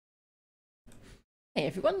Hey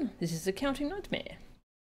everyone, this is Accounting Nightmare.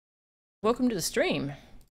 Welcome to the stream.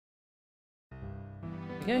 There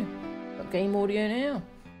we go. Got game audio now.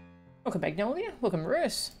 Welcome back, Nolia. Welcome,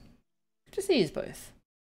 Russ. Good to see you both.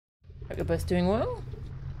 Hope you're both doing well.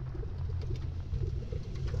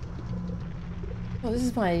 Well, this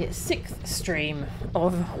is my 6th stream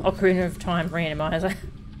of Ocarina of Time Randomizer.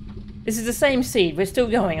 This is the same seed. We're still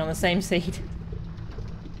going on the same seed.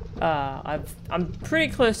 I'm pretty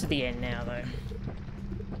close to the end now, though.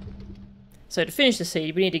 So to finish the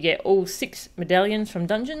seed, we need to get all 6 medallions from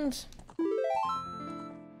dungeons.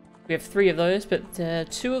 We have 3 of those, but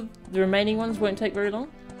 2 of the remaining ones won't take very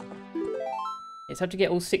long. Yes, I have to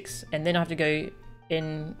get all 6, and then I have to go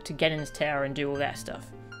in to Ganon's tower and do all that stuff.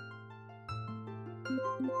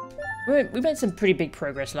 We made some pretty big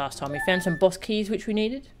progress last time. We found some boss keys which we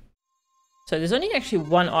needed. So there's only actually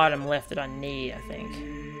 1 item left that I need, I think.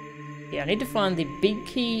 Yeah, I need to find the big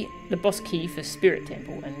key, the boss key for Spirit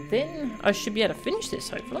Temple, and then I should be able to finish this,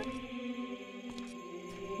 hopefully.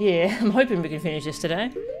 Yeah, I'm hoping we can finish this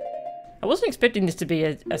today. I wasn't expecting this to be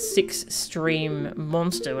a 6-stream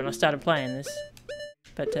monster when I started playing this,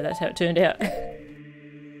 but that's how it turned out.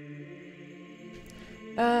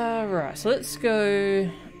 Right, so let's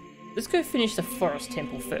go finish the Forest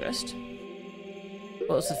Temple first.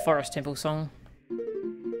 What's the Forest Temple song?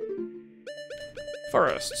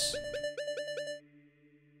 Forests.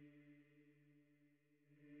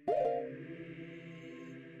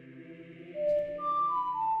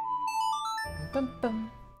 Bum, bum.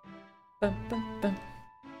 Bum, bum, bum.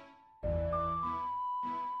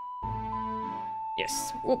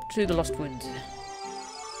 Yes, up to the Lost Woods.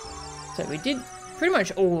 So we did pretty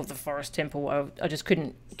much all of the Forest Temple. I just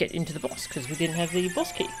couldn't get into the boss because we didn't have the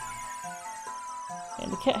boss key.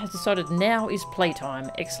 And the cat has decided now is playtime.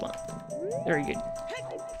 Excellent. Very good.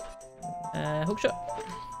 Hookshot.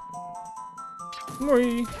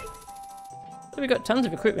 Mori. So we've got tons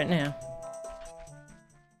of equipment now.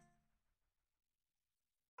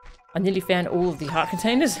 I nearly found all of the heart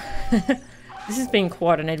containers. This has been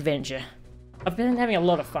quite an adventure. I've been having a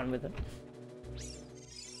lot of fun with it.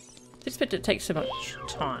 Didn't expect it to take so much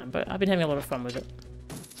time, but I've been having a lot of fun with it.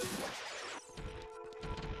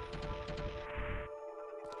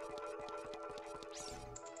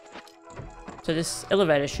 So this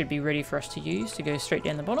elevator should be ready for us to use to go straight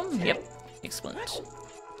down the bottom. Yep, excellent.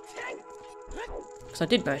 Because I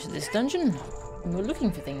did most of this dungeon, and we're looking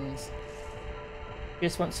for things. She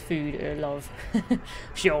just wants food or love.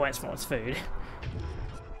 She always wants food.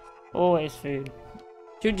 Always food.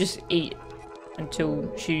 She would just eat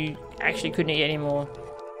until she actually couldn't eat anymore.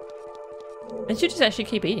 And she'd just actually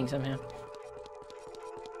keep eating somehow.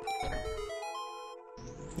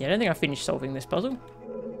 Yeah, I don't think I finished solving this puzzle.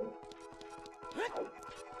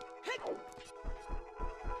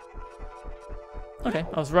 Okay,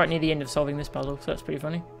 I was right near the end of solving this puzzle, so that's pretty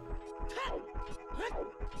funny.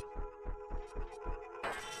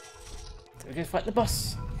 So we go fight the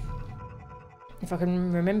boss. If I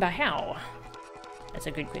can remember how. That's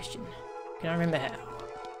a good question. Can I remember how?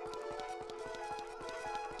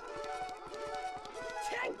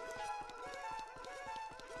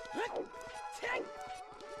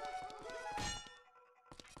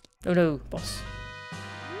 Oh no, boss.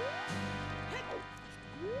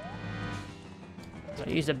 So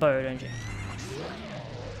you use a bow, don't you?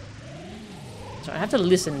 So I have to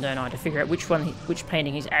listen, don't I, to figure out which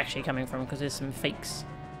painting he's actually coming from, because there's some fakes.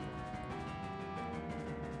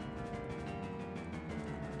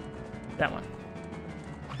 That one.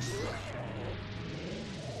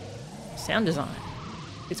 Sound design.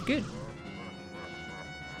 It's good.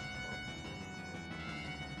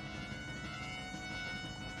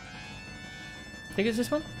 I think it's this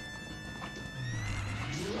one?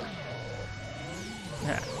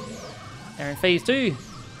 Yeah. They're in phase 2.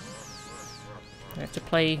 I have to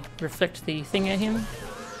reflect the thing at him. I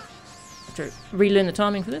have to relearn the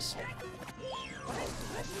timing for this.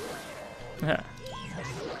 Yeah.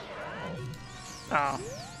 Ah.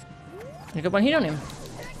 You got one hit on him.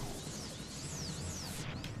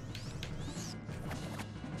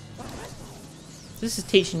 This is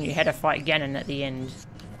teaching you how to fight Ganon at the end.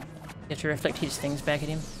 You have to reflect his things back at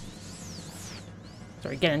him.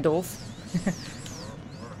 Sorry, Ganondorf.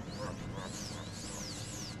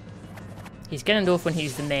 He's Ganondorf when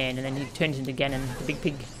he's the man, and then he turns into Ganon, the big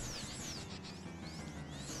pig.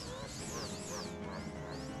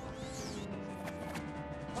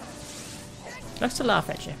 Likes to laugh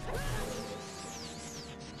at you.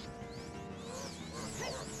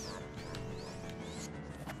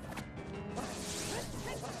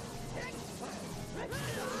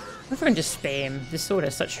 What if I can just spam? This sword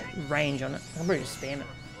has such range on it. I'll probably just spam it.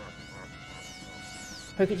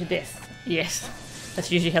 Poke it to death. Yes.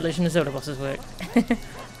 That's usually how Legend of Zelda bosses work.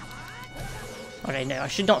 Okay, no, I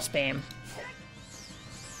should not spam.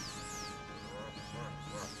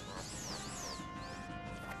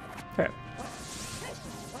 Crap.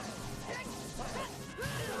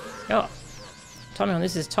 Oh. Timing on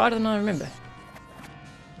this is tighter than I remember.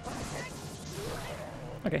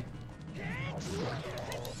 Okay.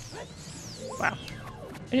 Wow.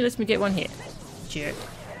 Only lets me get one hit. Jerk.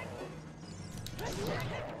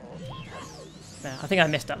 No, I think I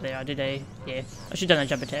messed up there. I did a... yeah. I should have done a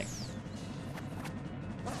jump attack.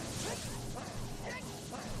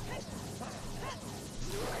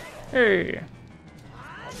 Hey!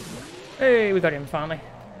 Hey, we got him finally.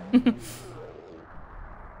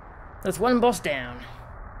 That's one boss down.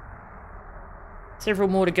 Several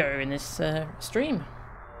more to go in this stream.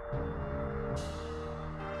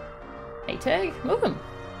 Hey Tag, welcome.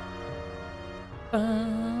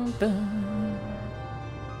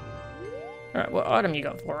 Alright, what item you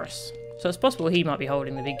got for us? So it's possible he might be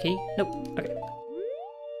holding the big key. Nope, okay.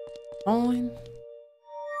 Fine.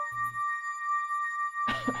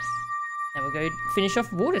 Now we'll go finish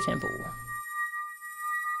off Water Temple.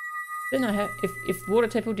 Then I have, if Water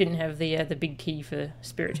Temple didn't have the big key for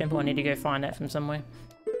Spirit Temple, I need to go find that from somewhere.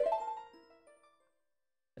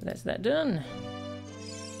 That's that done.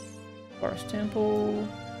 Forest Temple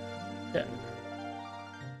done.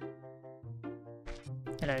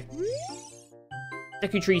 Hello.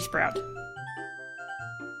 Deku Tree Sprout.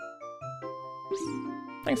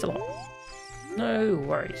 Thanks a lot. No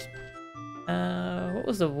worries. What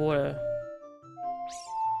was the water?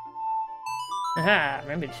 Aha,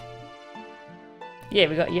 remembered. Yeah,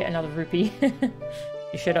 we got yet another rupee.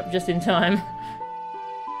 You showed up just in time.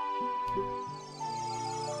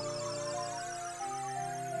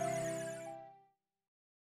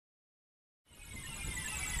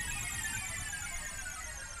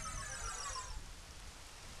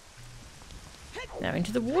 Now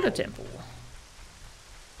into the Water Temple.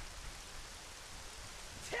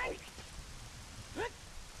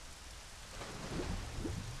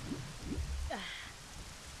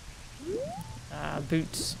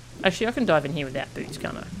 Boots. Actually, I can dive in here without boots,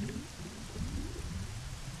 can't I?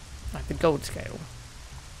 Like the gold scale.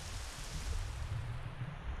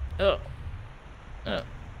 Oh. Oh.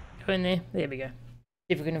 Go in there. There we go. See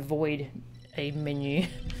if we can avoid a menu.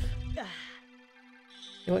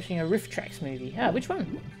 You're watching a Rift Tracks movie. Ah, which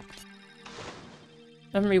one?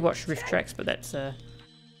 I haven't rewatched Rift Tracks, but that's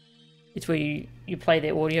it's where you play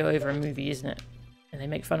their audio over a movie, isn't it? And they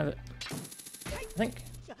make fun of it. I think.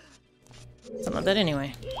 Something like that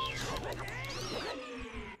anyway.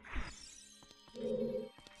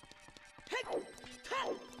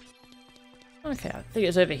 Okay, I think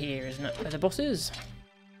it's over here, isn't it? Where the boss is.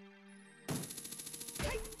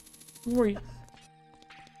 Fairy.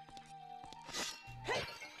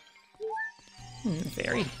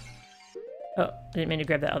 Oh, I didn't mean to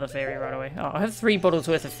grab that other fairy right away. Oh, I have 3 bottles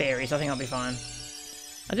worth of fairies. I think I'll be fine.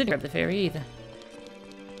 I didn't grab the fairy either.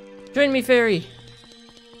 Join me, fairy!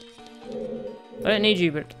 I don't need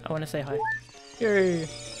you, but I want to say hi. Yay!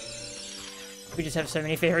 We just have so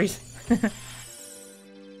many fairies.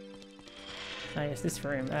 Oh yes, this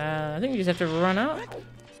room. I think we just have to run up.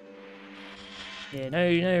 Yeah,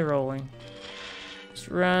 no rolling. Just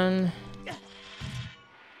run.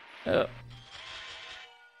 Oh.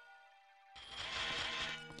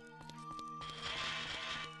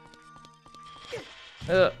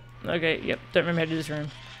 Oh. Okay, yep. Don't remember how to do this room.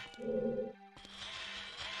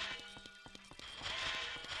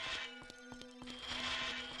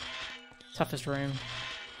 Toughest room.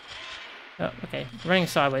 Oh, okay. Running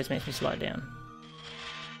sideways makes me slide down.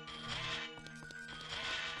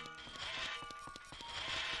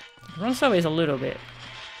 Run sideways a little bit.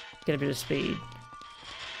 Get a bit of speed.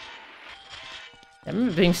 I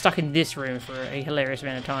remember being stuck in this room for a hilarious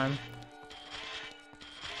amount of time.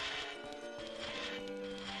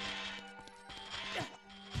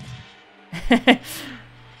 I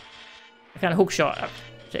can't hook shot up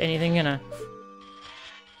to anything, you know.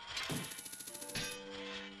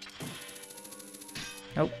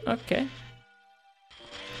 Oh, okay.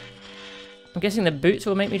 I'm guessing the boots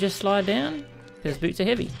will make me just slide down, because boots are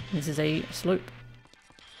heavy. This is a slope.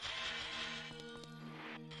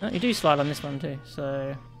 Oh, you do slide on this one too,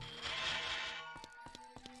 so...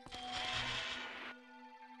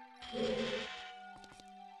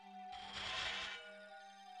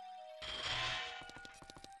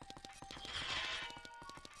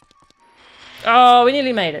 Oh, we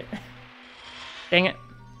nearly made it. Dang it.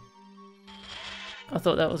 I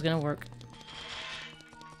thought that was gonna work.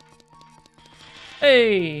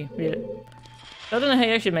 Hey! We did it. I don't know how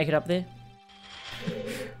you actually make it up there.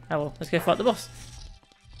 Oh well, let's go fight the boss.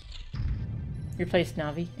 Replace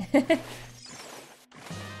Navi. It'd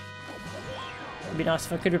be nice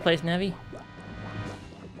if I could replace Navi.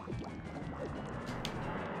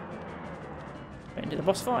 Into the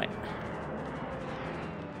boss fight.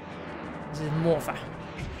 This is Morpher.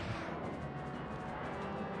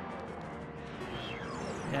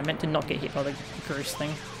 Yeah, I meant to not get hit by the gross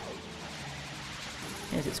thing.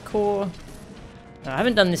 Here's its core. I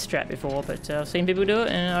haven't done this strat before, but I've seen people do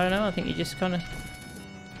it, and I don't know, I think you just kind of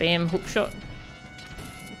bam, hook shot.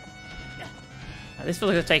 This feels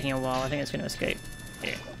like it's taking a while. I think it's going to escape.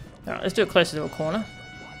 Yeah. Alright, let's do it closer to a corner.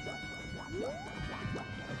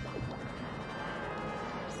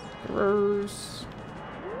 Gross.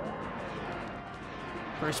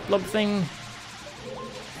 Gross blob thing.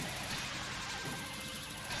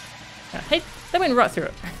 Hey, that went right through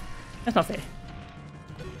it. That's not fair.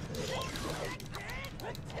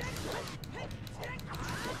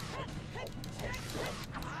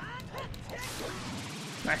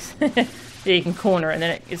 Nice. Yeah, you can corner it, and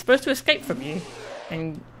then it's supposed to escape from you.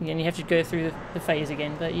 And then you have to go through the phase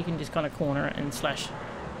again, but you can just kind of corner it and slash.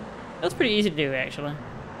 That's pretty easy to do, actually.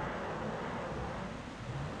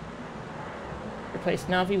 Replace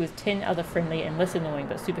Navi with 10 other friendly and less annoying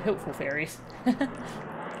but super helpful fairies. That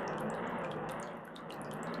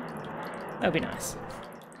would be nice.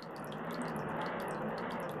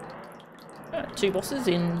 2 bosses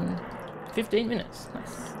in 15 minutes.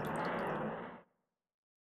 Nice.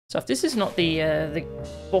 So if this is not the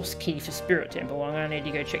boss key for Spirit Temple, I'm going to need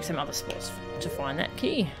to go check some other spots to find that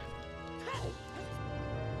key.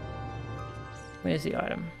 Where's the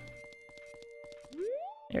item?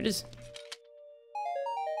 There it is.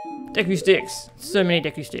 Deku sticks. So many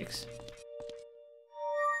Deku sticks.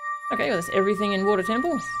 Okay, well, that's everything in Water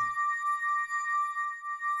Temple.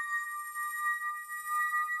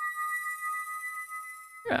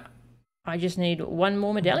 Yeah. I just need one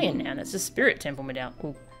more medallion now, and it's a Spirit Temple medallion.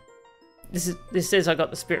 Well, this says I got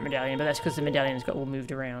the Spirit Medallion, but that's because the medallion's got all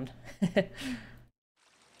moved around.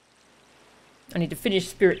 I need to finish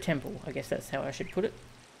Spirit Temple. I guess that's how I should put it.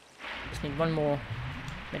 Just need one more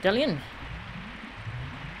medallion.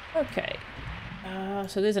 Okay.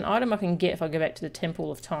 So there's an item I can get if I go back to the Temple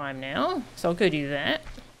of Time now. So I'll go do that.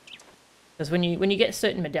 Because when you get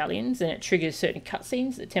certain medallions, then it triggers certain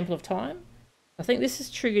cutscenes at the Temple of Time. I think this has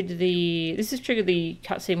triggered the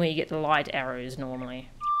cutscene where you get the light arrows normally.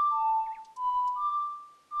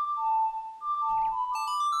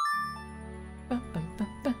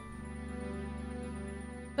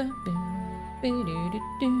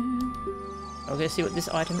 I'll go see what this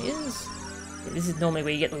item is. Yeah, this is normally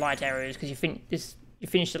where you get the light arrows because you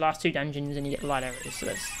finish the last 2 dungeons and you get the light arrows. So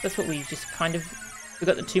that's what we just kind of. We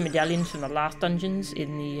got the 2 medallions from the last dungeons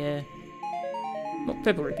in the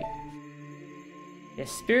purple rupee. Yeah,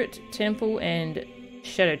 Spirit Temple and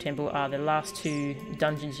Shadow Temple are the last 2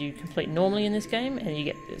 dungeons you complete normally in this game, and you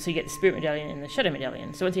get the Spirit Medallion and the Shadow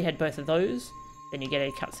Medallion. So once you had both of those, then you get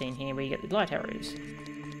a cutscene here where you get the light arrows.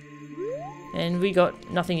 And we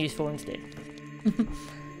got nothing useful instead.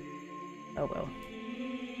 Oh well.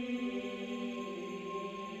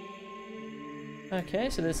 Okay,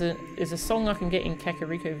 so there's a song I can get in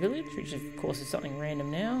Kakariko Village, which of course is something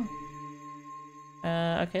random now.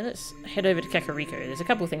 Okay, let's head over to Kakariko. There's a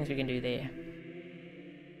couple of things we can do there.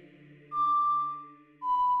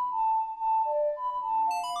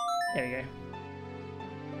 There we go.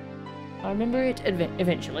 I remember it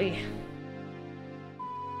eventually.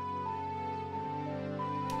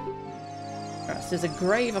 Alright, so there's a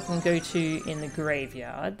grave I can go to in the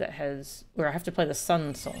graveyard that has... where I have to play the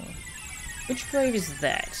Sun Song. Which grave is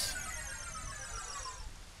that?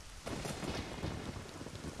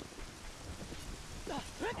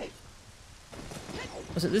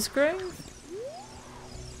 Was it this grave?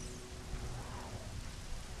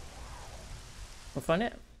 We'll find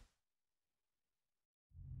out.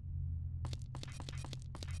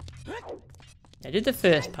 I did the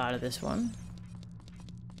first part of this one.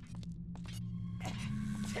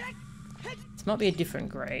 This might be a different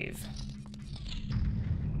grave.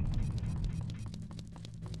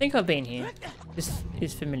 I think I've been here. This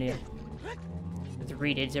is familiar. With the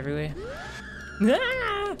reed heads everywhere.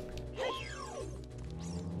 Ah!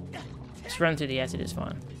 Just run through the acid, it's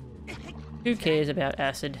fine. Who cares about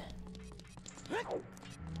acid?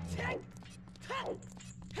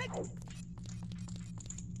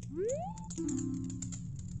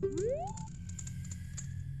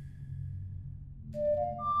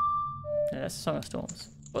 No, that's the Song of Storms.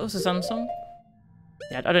 What was the Sun Song?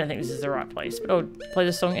 Yeah, I don't think this is the right place, but I'll play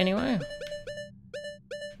this song anyway.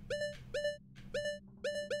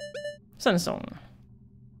 Sun Song.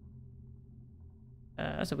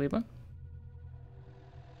 that's a weird one.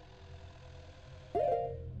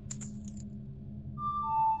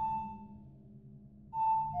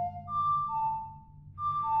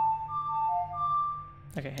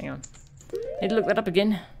 Okay, hang on. Need to look that up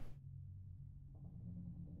again.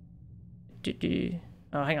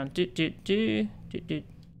 Oh, hang on.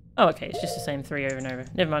 Oh, okay, it's just the same 3 over and over.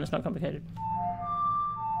 Never mind, it's not complicated.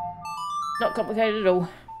 Not complicated at all.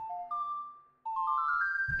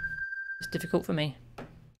 It's difficult for me.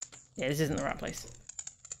 Yeah, this isn't the right place.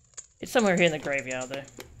 It's somewhere here in the graveyard, though.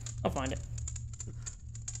 I'll find it.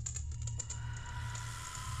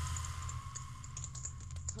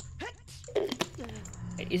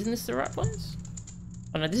 Wait, isn't this the right place?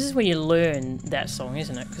 Oh no, this is where you learn that song,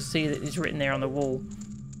 isn't it? Because see that it's written there on the wall.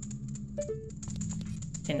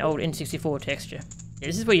 In old N64 texture. Yeah,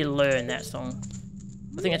 this is where you learn that song.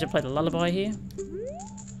 I think I have to play the lullaby here.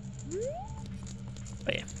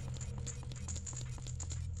 Oh yeah.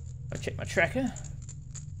 I'll check my tracker.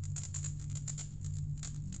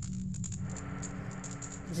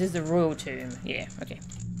 This is the royal tomb. Yeah, okay.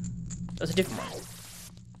 That's a different one.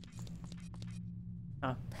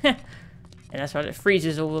 Oh. And that's right, it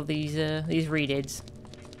freezes all of these redeads.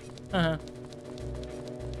 Uh-huh.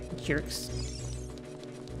 Jerks.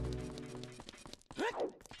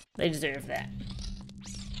 They deserve that.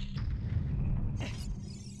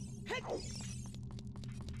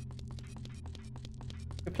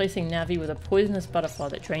 Replacing Navi with a poisonous butterfly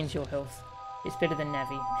that drains your health. It's better than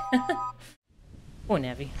Navi. Poor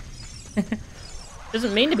Navi.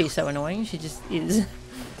 Doesn't mean to be so annoying, she just is.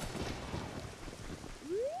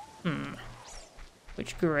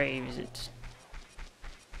 Which grave is it?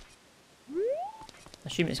 I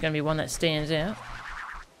assume it's going to be one that stands out.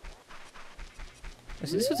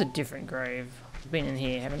 So this was a different grave. I've been in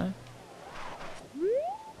here, haven't I?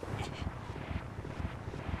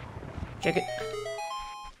 Check it.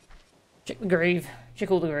 Check the grave. Check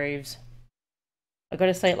all the graves. I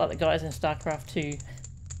gotta say it like the guys in StarCraft 2.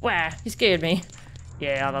 Wow, you scared me.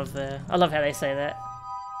 Yeah, I love how they say that.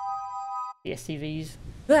 The SCVs.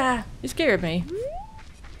 Ah, you scared me.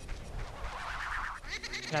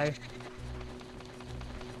 No.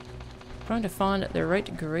 Trying to find the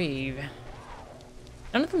right grave.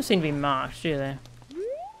 None of them seem to be marked, do they?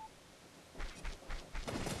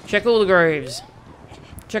 Check all the graves.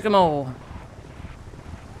 Check them all.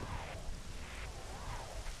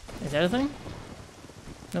 Is that a thing?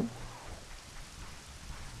 Nope.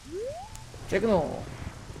 Check them all.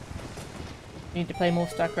 You need to play more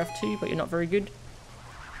StarCraft 2, but you're not very good.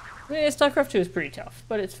 Yeah, StarCraft 2 is pretty tough,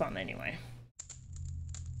 but it's fun anyway.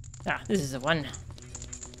 Ah, this is the one.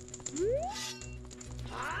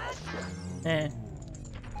 Eh.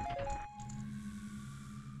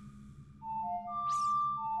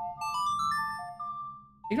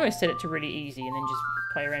 You can always set it to really easy and then just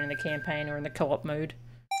play around in the campaign or in the co-op mode.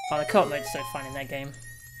 Oh, the co-op mode's so fun in that game.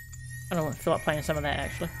 I don't feel like playing some of that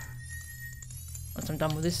actually. Once I'm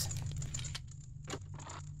done with this.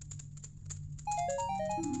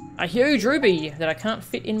 A huge ruby that I can't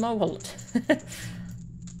fit in my wallet.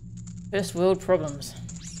 First world problems.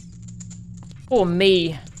 Poor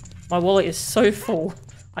me. My wallet is so full.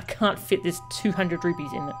 I can't fit this 200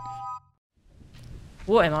 rupees in it.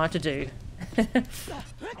 What am I to do?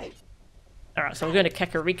 Alright, so we're going to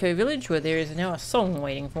Kakariko village where there is now a song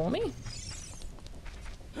waiting for me.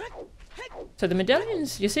 So the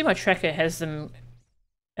medallions, you see my tracker has them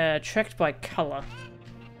tracked by colour.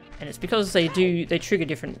 And it's because they trigger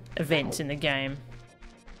different events in the game.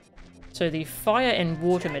 So the fire and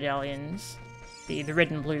water medallions, the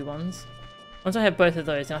red and blue ones, once I have both of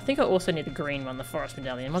those, and I think I also need the green one, the forest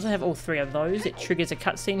medallion. Once I have all 3 of those, it triggers a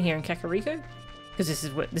cutscene here in Kakariko. Because this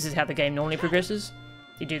is how the game normally progresses.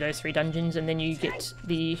 You do those 3 dungeons, and then you get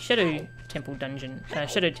the Shadow Temple dungeon,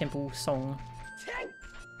 Shadow Temple song.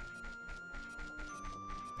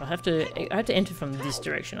 I have to enter from this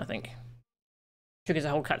direction, I think. Triggers a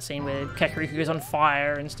whole cutscene where Kakariko goes on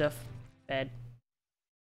fire and stuff. Bad.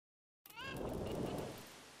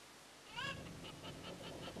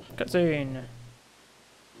 Cutscene.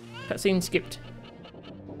 Cutscene skipped.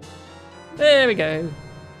 There we go.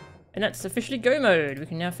 And that's officially go mode. We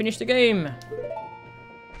can now finish the game.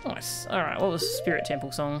 Nice. Alright, what was Spirit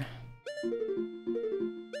Temple song?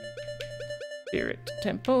 Spirit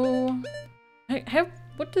Temple.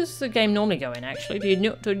 What does the game normally go in, actually? Do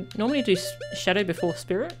you normally do Shadow before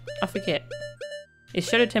Spirit? I forget. Is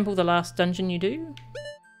Shadow Temple the last dungeon you do?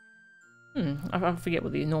 I forget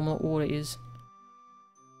what the normal order is.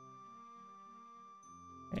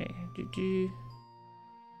 Okay,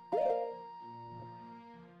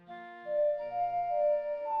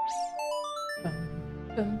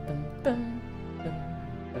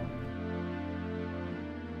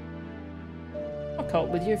 co-op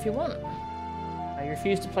with you if you want. You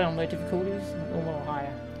refuse to play on low difficulties, normal or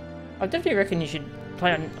higher. I definitely reckon you should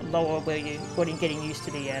play on lower where you're getting used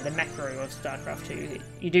to the macro of StarCraft 2.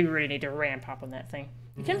 You do really need to ramp up on that thing.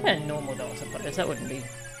 You can play on normal though, I suppose.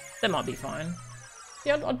 That might be fine.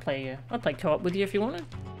 Yeah, I'd play co-op with you if you wanted.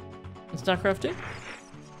 In StarCraft 2.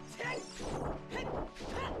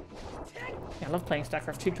 Yeah, I love playing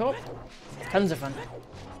StarCraft 2 co-op. Tons of fun.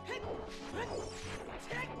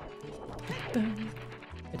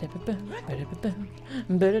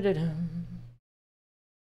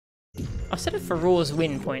 I set it for Raw's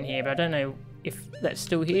win point here, but I don't know if that's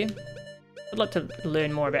still here. I'd like to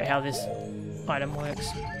learn more about how this item works.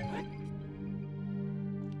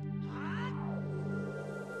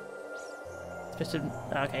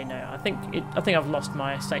 Okay, no, I think I've lost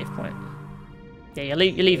my save point. Yeah, you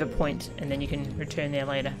leave a point and then you can return there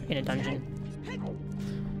later in a dungeon.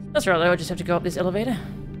 That's right though, I just have to go up this elevator.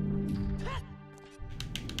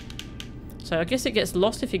 So I guess it gets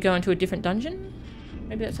lost if you go into a different dungeon?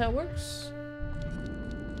 Maybe that's how it works?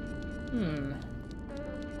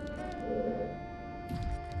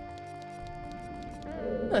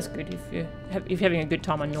 That's good. If you're having a good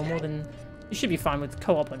time on normal, then you should be fine with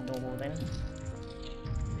co-op on normal then.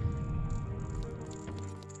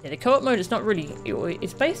 Yeah, the co-op mode is not really...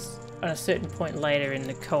 It's based on a certain point later in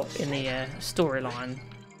the storyline.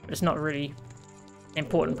 But it's not really an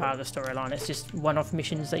important part of the storyline. It's just one-off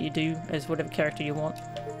missions that you do as whatever character you want.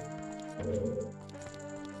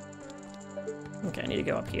 Okay, I need to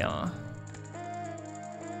go up here. I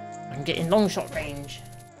can get in long shot range.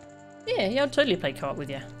 Yeah, I'll totally play co-op with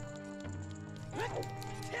you.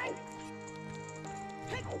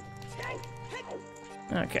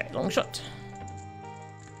 Okay, long shot.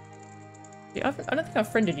 Yeah, I don't think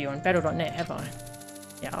I've friended you on battle.net, have I?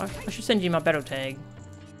 Yeah, I should send you my battle tag.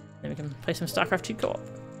 Then we can play some StarCraft 2 co-op.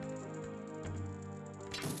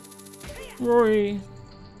 Rory!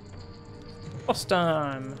 Boss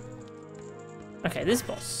time! Okay, this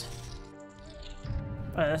boss.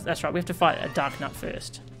 That's right, we have to fight a Dark Nut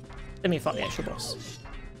first. Then we fight the actual boss.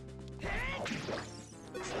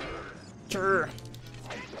 Sure.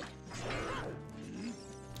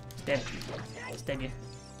 Stab you.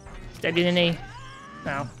 Stab you in the knee.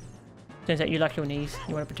 Now, turns out you like your knees.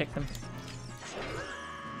 You want to protect them.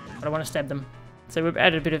 But I want to stab them. So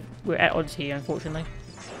we're at odds here, unfortunately.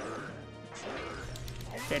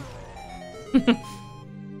 Dead.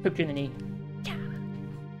 Hooked you in the knee.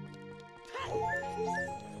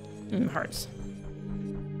 Hurts.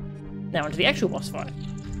 Now onto the actual boss fight.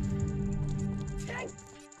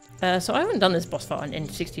 So I haven't done this boss fight on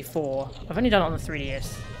N64. I've only done it on the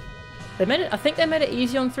 3DS. They made it. I think they made it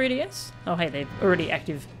easy on 3DS. Oh hey, they're already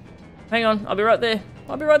active. Hang on, I'll be right there.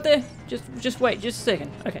 I'll be right there. Just wait, just a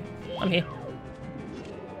second. Okay, I'm here.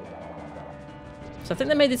 So I think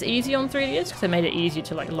they made this easy on 3DS because they made it easier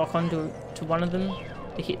to like lock onto one of them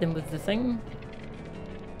to hit them with the thing.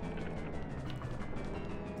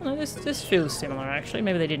 No, this feels similar actually.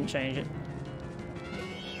 Maybe they didn't change it.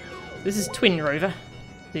 This is Twin Rover.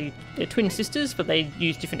 They're twin sisters, but they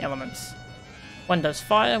use different elements. One does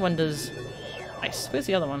fire, one does ice. Where's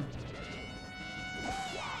the other one?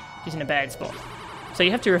 She's in a bad spot. So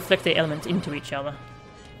you have to reflect their elements into each other.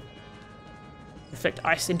 Reflect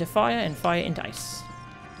ice into fire and fire into ice.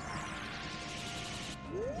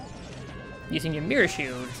 Using your mirror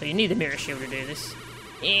shield. So you need the mirror shield to do this.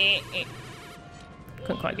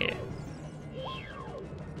 Couldn't quite get it.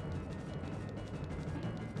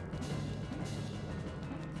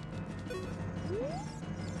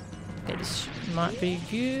 Okay, this might be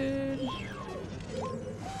good.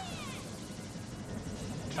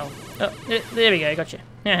 Oh, there we go, gotcha.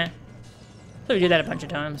 Yeah. So we do that a bunch of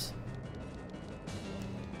times.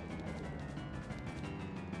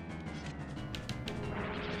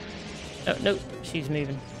 Oh, no, she's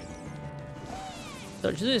moving.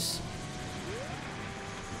 Dodge this.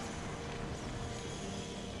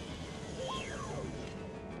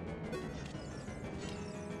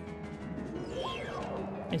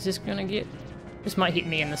 Is this gonna get... This might hit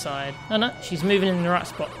me in the side. Oh no, she's moving in the right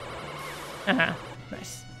spot. Haha,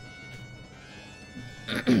 nice.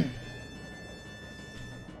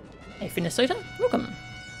 Hey Finnesota, welcome.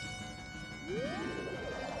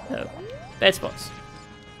 Oh, bad spots.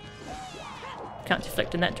 Can't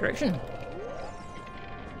deflect in that direction.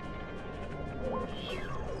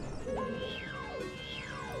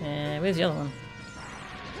 Where's the other one?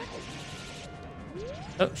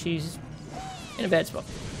 Oh, she's in a bad spot.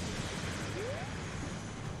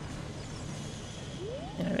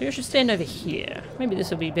 Yeah, maybe I should stand over here. Maybe this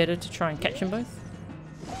will be better to try and catch them both.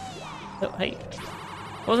 Oh, hey.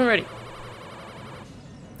 Wasn't ready.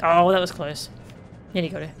 Oh, that was close. Nearly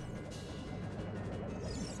got her.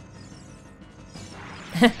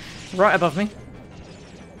 Right above me.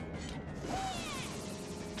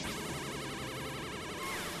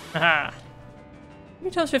 Aha! How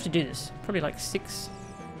many times do we have to do this? Probably like 6.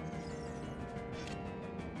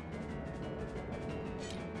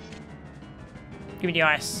 Give me the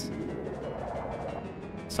ice.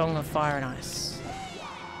 Song of Fire and Ice.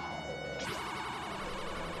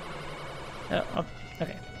 Oh,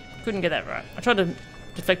 okay. Couldn't get that right. I tried to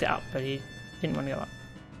deflect it up, but he didn't want to go up.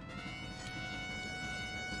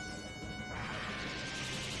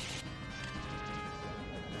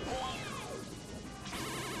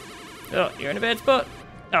 Oh, you're in a bad spot.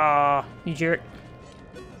 Ah, you jerk.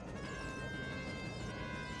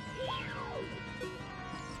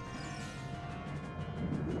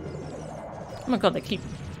 Oh my god, they keep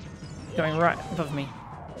going right above me.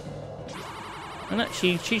 And that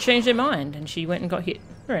she changed her mind and she went and got hit.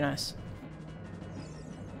 Very nice.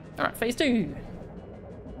 Alright, phase 2.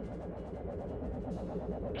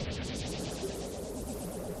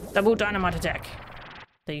 Double dynamite attack.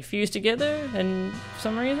 They fuse together and for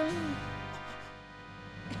some reason.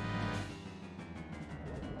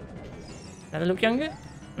 Now they look younger.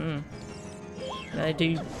 They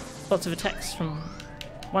do lots of attacks from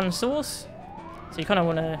one source. So you kind of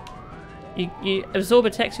want to... You absorb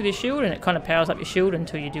attacks with your shield and it kind of powers up your shield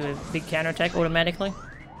until you do a big counter attack automatically.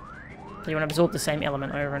 So you want to absorb the same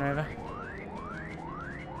element over and over.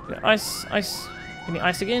 Ice, ice. Give me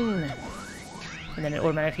ice again. And then it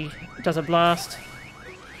automatically does a blast.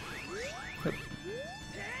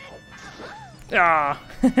 Ah,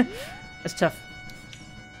 that's tough.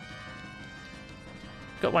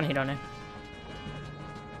 Got one hit on her.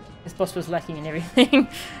 This boss was lacking in everything.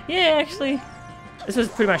 Yeah, actually. This was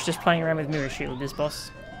pretty much just playing around with Mirror Shield, this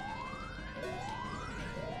boss.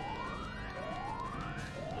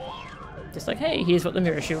 Just like, hey, here's what the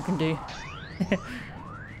Mirror Shield can do.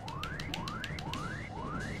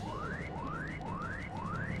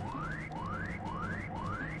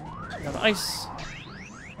 Another ice.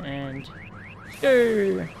 And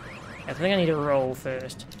go! I think I need to roll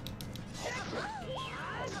first.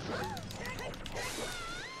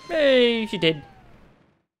 Hey, she did.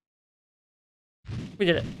 We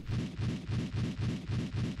did it.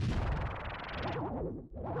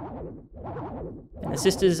 And the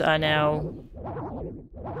sisters are now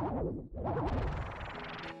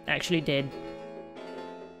actually dead.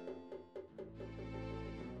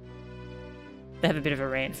 They have a bit of a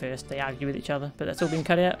rant first. They argue with each other, but that's all been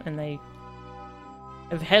cut out, and they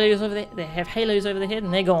have halos over their head,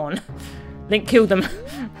 and they're gone. Link killed them.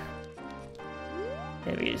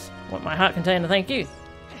 There he is. Want my heart container? Thank you.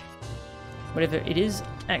 Whatever it is,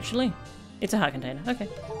 actually. It's a heart container. Okay.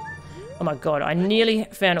 Oh my god, I nearly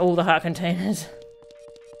found all the heart containers.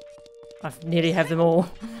 I nearly have them all.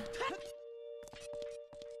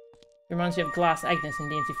 It reminds me of Glass Agnes in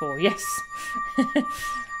DMC4. Yes!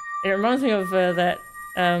 It reminds me of that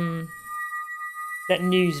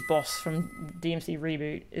news boss from DMC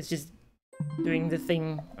Reboot. It's just doing the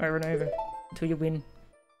thing over and over until you win.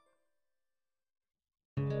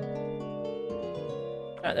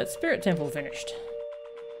 Alright, that's Spirit Temple finished.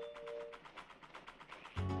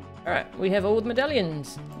 Alright, we have all the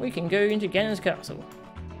medallions. We can go into Ganon's castle.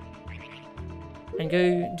 And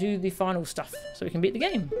go do the final stuff so we can beat the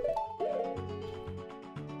game.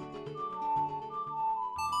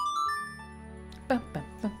 Ba, ba,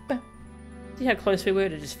 ba, ba. See how close we were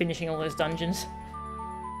to just finishing all those dungeons?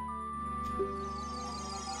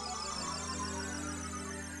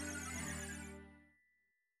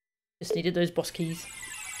 Just needed those boss keys.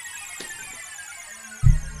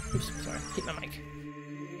 Oops, sorry, hit my mic.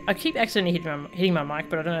 I keep accidentally hitting my mic,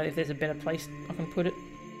 but I don't know if there's a better place I can put it.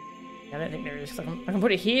 I don't think there is. I can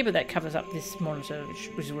put it here, but that covers up this monitor,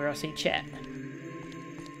 which is where I see chat.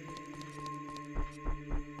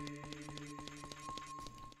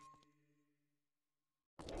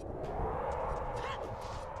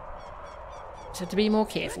 Just have to be more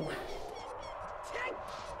careful.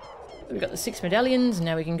 We've got the 6 medallions,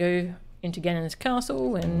 now we can go into Ganon's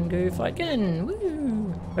castle and go fight Ganon. Woo!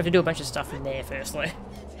 We have to do a bunch of stuff in there firstly.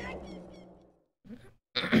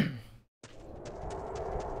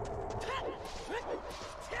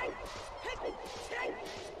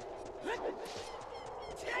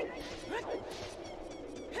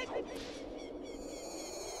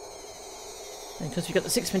 And because we've got the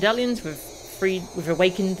 6 medallions, we've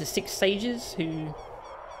awakened the 6 sages who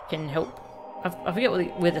can help. I forget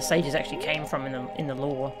where the sages actually came from in the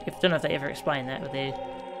lore. I don't know if they ever explain that, but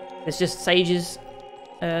there's just sages.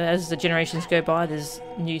 As the generations go by, there's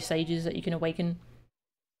new sages that you can awaken,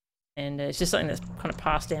 and it's just something that's kind of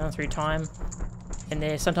passed down through time. And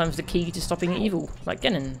they're sometimes the key to stopping evil, like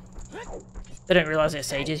Ganon. They don't realise they're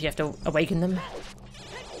sages, you have to awaken them.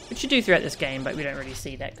 Which you do throughout this game, but we don't really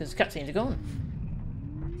see that because cutscenes are gone.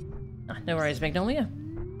 Ah, no worries, Magnolia.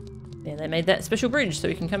 Yeah, they made that special bridge so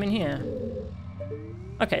we can come in here.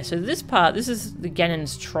 Okay, so this part, this is the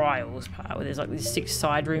Ganon's Trials part, where there's like these 6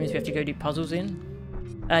 side rooms you have to go do puzzles in.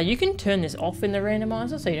 You can turn this off in the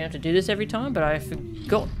randomizer, so you don't have to do this every time, but I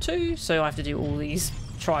forgot to, so I have to do all these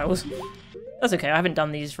trials. That's okay, I haven't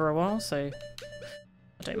done these for a while, so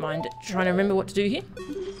I don't mind trying to remember what to do here.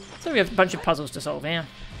 So we have a bunch of puzzles to solve now.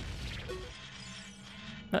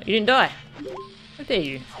 Oh, you didn't die. How dare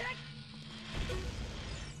you?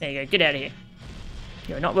 There you go, get out of here.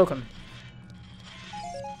 You're not welcome.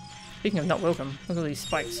 Speaking of not welcome, look at all these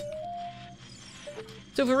spikes.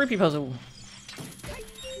 Silver rupee puzzle.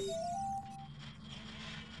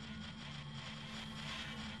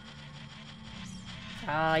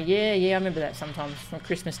 Yeah, I remember that sometimes from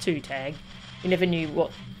Christmas 2 tag. You never knew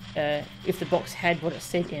what, if the box had what it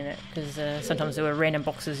said in it, because sometimes there were random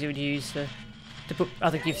boxes you would use to put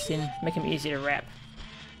other gifts in, make them easier to wrap.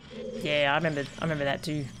 Yeah, I remember that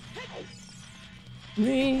too.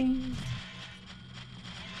 I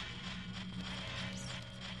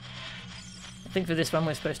think for this one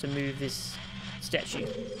we're supposed to move this statue.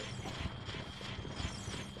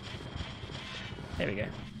 There we go.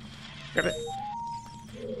 Grab it.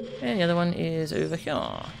 And the other one is over here.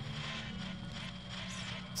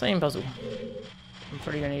 Same puzzle. I'm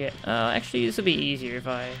probably going to get... actually, this will be easier if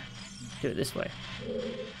I do it this way.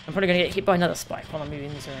 I'm probably going to get hit by another spike while I'm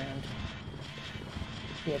moving this around.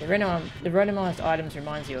 Yeah, the randomized items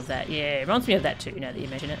reminds you of that. Yeah, it reminds me of that too, now that you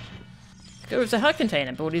mention it. Go, it's a heart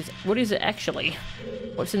container, but what is it actually?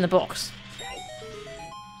 What's in the box?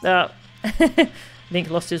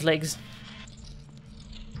 Link lost his legs.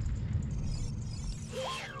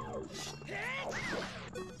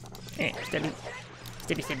 Yeah, stabby.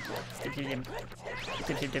 Stabby, stab. Stab, stab, stab.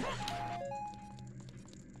 Stab, stab, stab.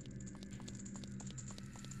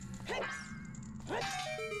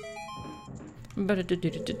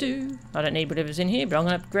 I don't need whatever's in here, but I'm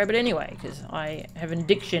going to grab it anyway, because I have an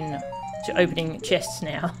addiction to opening chests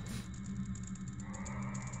now.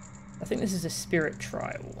 I think this is a spirit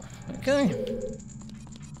trial. Okay.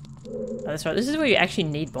 Oh, that's right, this is where you actually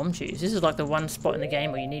need bomb shoes. This is like the one spot in the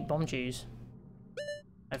game where you need bomb shoes.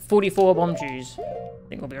 I have 44 bomb shoes. I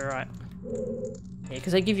think we'll be alright. Yeah,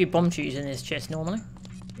 because they give you bomb shoes in this chest normally.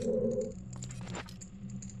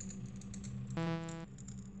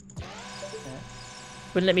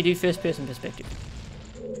 Wouldn't let me do first person perspective.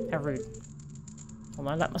 How rude. I'll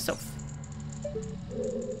mind that myself.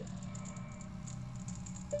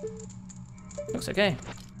 Looks okay.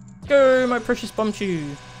 Go, my precious bomb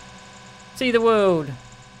shoe. See the world.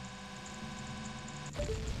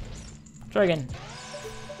 Try again.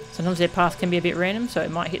 Sometimes their path can be a bit random, so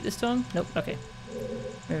it might hit this time. Nope, okay.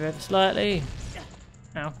 Move over slightly.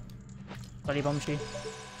 Ow. Bloody bomb shoe.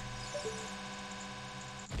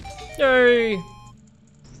 Yay!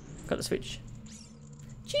 Got the switch.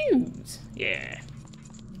 Choose! Yeah.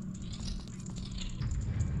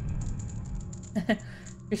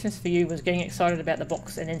 Christmas for you was getting excited about the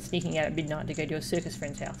box and then sneaking out at midnight to go to a circus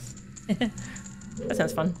friend's house. That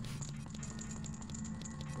sounds fun.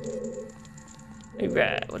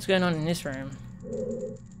 Alright, what's going on in this room?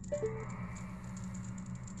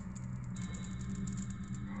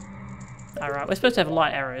 Alright, we're supposed to have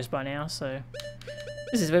light arrows by now, so...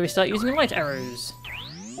 This is where we start using light arrows.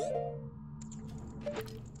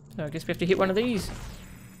 So I guess we have to hit one of these.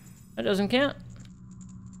 That doesn't count.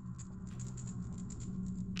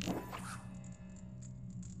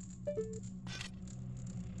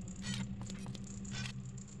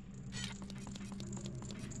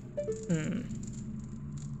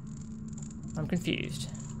 I'm confused.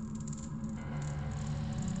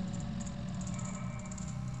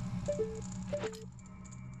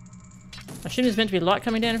 I assume there's meant to be light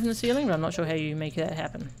coming down from the ceiling, but I'm not sure how you make that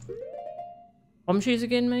happen. Bomb shoes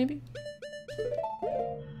again, maybe?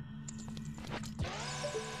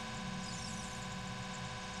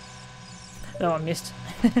 Oh, I missed.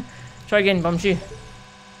 Try again, bomb shoe.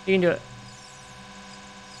 You can do it.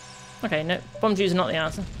 Okay, no, bomb shoes are not the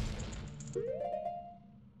answer.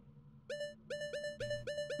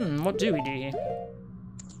 What do we do here?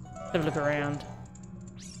 Let's have a look around.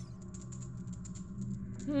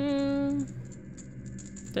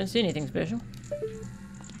 Don't see anything special.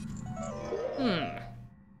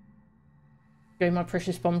 Go, my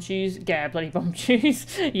precious bomb shoes. Gah, bloody bomb shoes.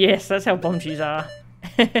 Yes, that's how bomb shoes are.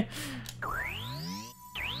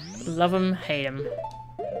 Love them, hate them.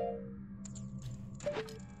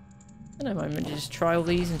 I don't know, I'm going to just try all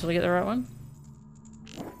these until I get the right one.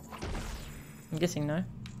 I'm guessing no.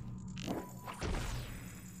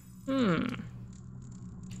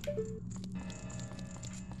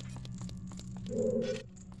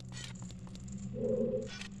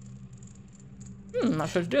 Not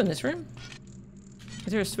sure what to do in this room.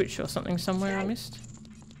 Is there a switch or something somewhere I missed?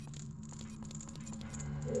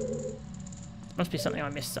 Must be something I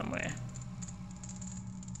missed somewhere.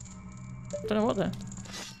 Don't know what though.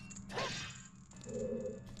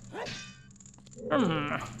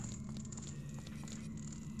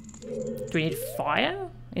 Do we need fire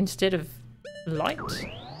instead of light?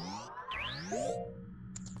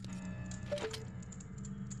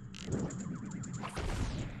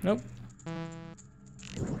 Nope.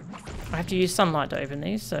 I have to use sunlight to open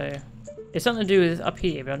these, so it's something to do with up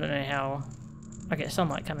here, but I don't know how I get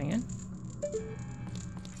sunlight coming in.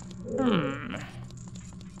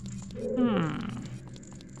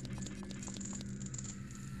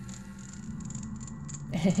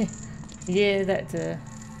 Yeah,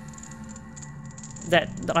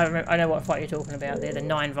 I know what fight you're talking about there, the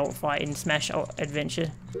 9-volt fight in Smash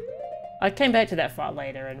Adventure. I came back to that fight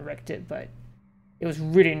later and wrecked it, but it was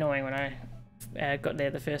really annoying when I got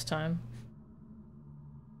there the first time.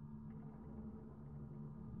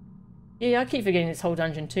 Yeah, I keep forgetting this whole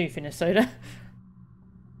dungeon too, Finnesoda.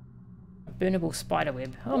 A burnable spider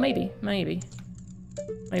web. Oh, maybe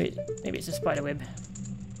it's a spider web.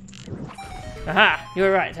 Aha! You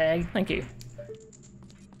were right, Tag. Thank you.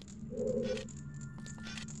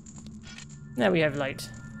 Now we have light.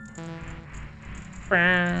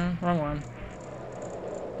 Wrong one.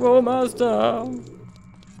 Roll Master!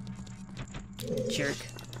 Jerk.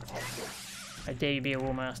 I dare you be a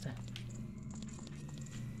War Master.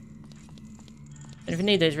 And if you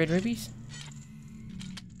need those red rubies.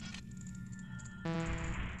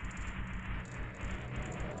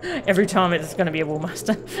 Every time it's going to be a War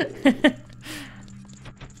Master.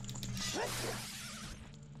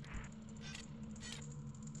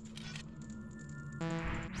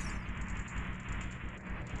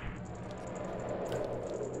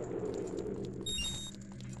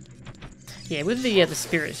 Yeah, with the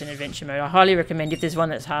spirits in adventure mode, I highly recommend if there's one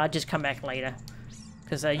that's hard, just come back later.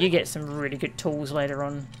 Because you get some really good tools later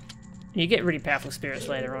on. You get really powerful spirits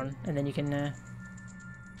later on, and then you can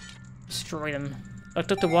destroy them. Like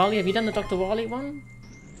Dr. Wily, have you done the Dr. Wily one?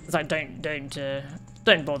 It's like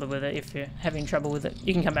don't bother with it if you're having trouble with it.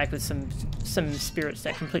 You can come back with some spirits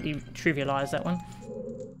that completely trivialize that one.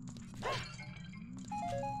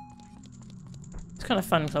 It's kind of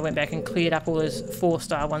fun because I went back and cleared up all those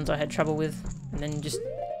 4-star ones I had trouble with, and then just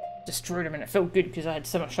destroyed them, and it felt good because I had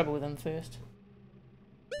so much trouble with them first.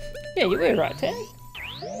 Yeah, you were right, Ted.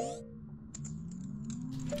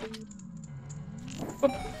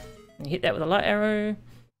 Whoop. And you hit that with a light arrow.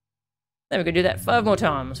 Then we could do that 5 more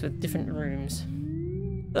times with different rooms.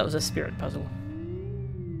 That was a spirit puzzle.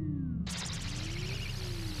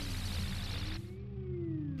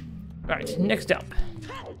 Right, next up.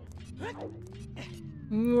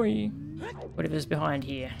 Whatever's behind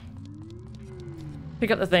here.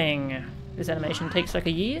 Pick up the thing. This animation takes like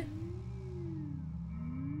a year.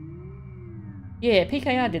 Yeah,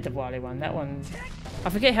 PKR did the Wily one. That one, I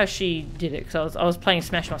forget how she did it because I was playing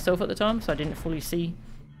Smash myself at the time, so I didn't fully see.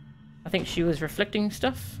 I think she was reflecting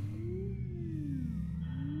stuff.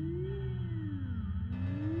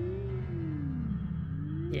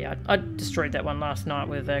 Yeah, I destroyed that one last night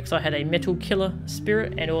with because I had a metal killer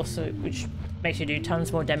spirit, and also which makes you do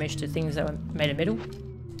tons more damage to things that were made of metal.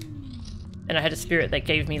 And I had a spirit that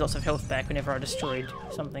gave me lots of health back whenever I destroyed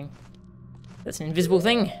something. That's an invisible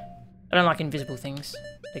thing. I don't like invisible things.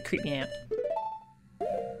 They creep me out.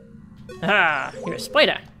 Ah, you're a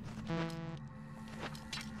spider.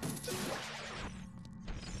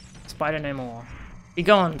 Spider no more. Be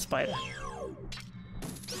gone, spider.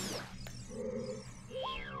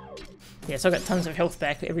 Yeah, so I got tons of health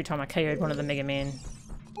back every time I KO'd one of the Mega Man.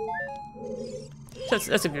 So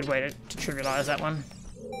that's a good way to trivialize that one.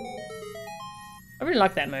 I really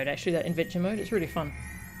like that mode actually, that adventure mode. It's really fun.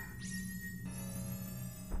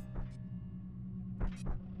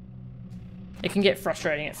 It can get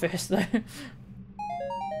frustrating at first though.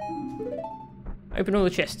 Open all the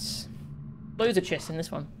chests. Loads of chests in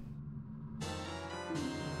this one.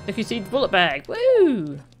 If you see the bullet bag,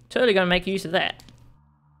 woo! Totally gonna make use of that.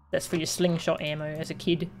 That's for your slingshot ammo as a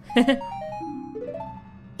kid.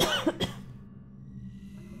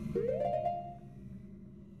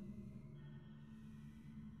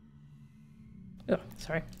 Oh,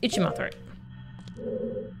 sorry. Itching my throat.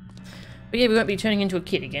 But yeah, we won't be turning into a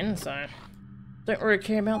kid again, so don't really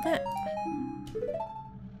care about that.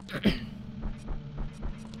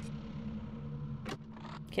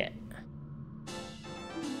 Cat.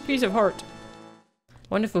 Piece of heart.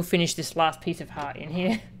 wonder if we'll finish this last piece of heart in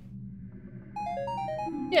here.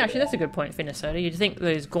 Yeah, actually that's a good point, Finnesoda. You'd think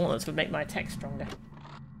those gauntlets would make my attack stronger.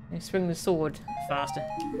 And swing the sword faster.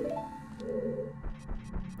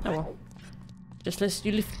 Oh well. Just let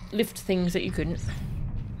you lift things that you couldn't.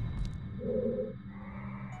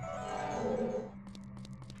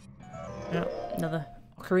 Oh, another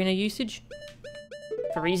ocarina usage.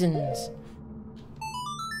 For reasons.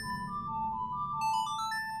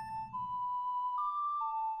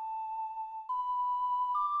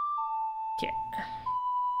 Okay.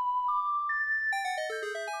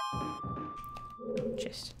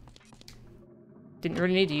 Chest. Didn't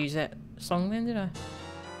really need to use that song then, did I?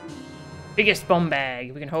 Biggest bomb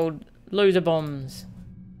bag. We can hold loads of bombs.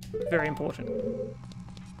 Very important.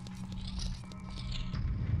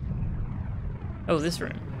 Oh, this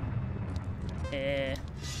room. Yeah.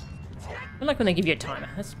 I like when they give you a timer.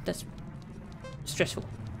 That's stressful.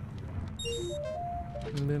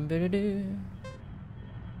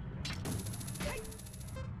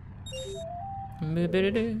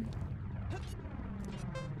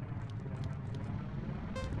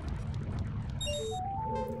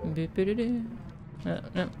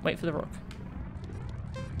 No, wait for the rock.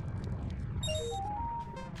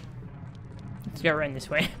 Let's go around this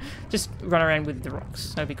way. Just run around with the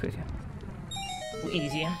rocks. That'll be quicker. Or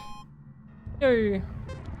easier. Go!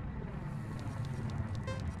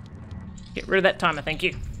 Get rid of that timer, thank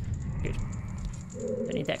you. Good.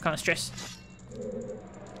 Don't need that kind of stress.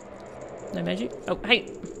 No magic? Oh,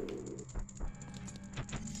 hey!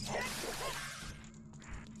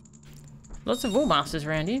 Lots of War Masters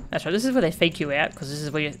around here. That's right, this is where they fake you out, because this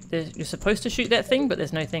is where you're supposed to shoot that thing, but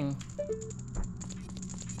there's no thing.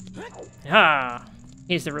 Ah!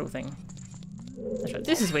 Here's the real thing. That's right,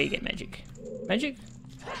 this is where you get magic. Magic?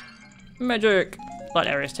 Magic! Light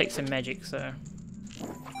arrows take some magic, so...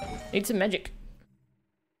 Need some magic.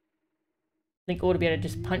 I think I ought to be able to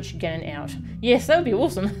just punch Ganon out. Yes, that would be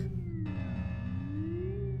awesome!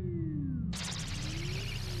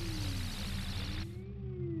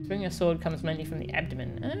 Swinging a sword comes mainly from the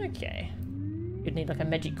abdomen. Okay. You'd need like a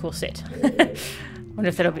magic corset. Wonder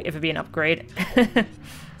if that'll ever be an upgrade.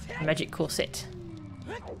 Magic corset.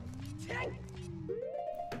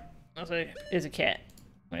 Also, there's a cat.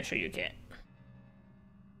 I'm gonna show you a cat.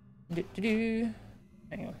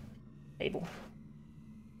 Hang on. Cable.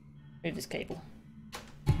 Move this cable.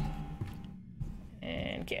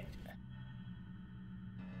 And cat.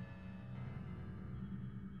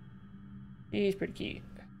 He's pretty cute.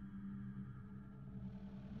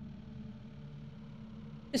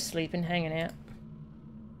 Just sleeping, hanging out.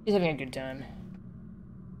 He's having a good time.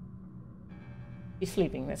 He's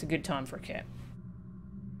sleeping, that's a good time for a cat.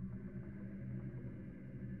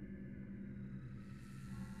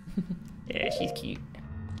 Yeah, she's cute.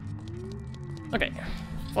 Okay.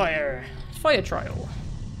 Fire. Fire trial.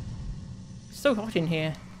 So hot in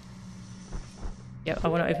here. Yeah, I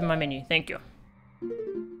want to open my menu. Thank you.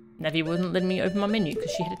 Navi wouldn't let me open my menu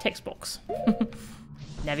because she had a text box.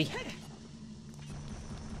 Navi.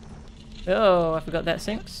 Oh, I forgot that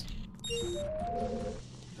sinks.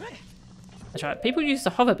 That's right, people use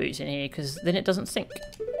the hover boots in here because then it doesn't sink.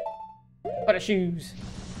 What a shoes.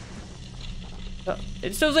 Oh,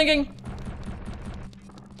 it's still sinking!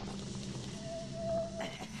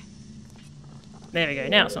 There we go,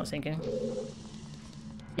 now it's not sinking.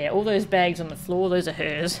 Yeah, all those bags on the floor, those are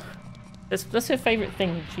hers. That's her favourite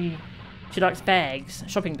thing. She likes bags,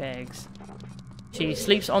 shopping bags. She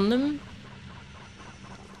sleeps on them.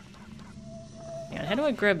 Now, how do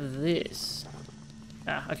I grab this?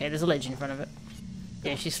 Ah, okay, there's a ledge in front of it.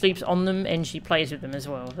 Yeah, she sleeps on them and she plays with them as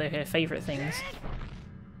well. They're her favourite things.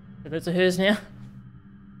 So those are hers now.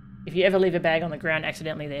 If you ever leave a bag on the ground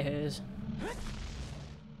accidentally, they're hers.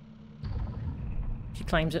 She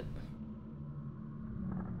claims it.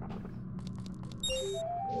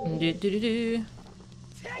 Do-do-do-do.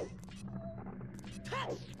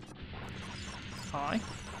 Hi.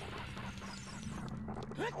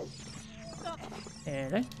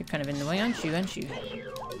 Hello. You're kind of in the way, aren't you?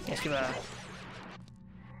 Yes, you are.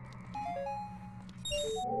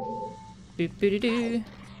 Do-do-do-do.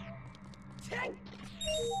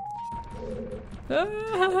 Ah,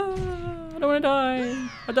 I don't want to die.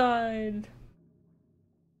 I died.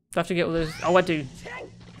 Do I have to get all those? Oh, I do.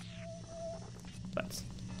 But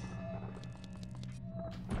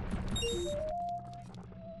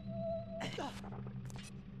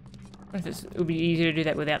it would be easier to do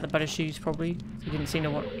that without the butter shoes, probably. You didn't seem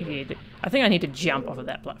to want. Yeah, I think I need to jump off of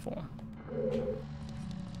that platform.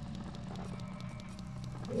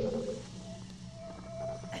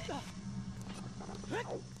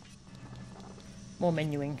 More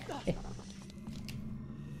menuing.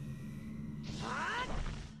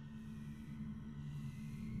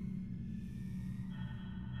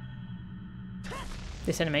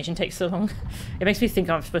 This animation takes so long. It makes me think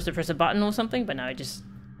I'm supposed to press a button or something, but no, you just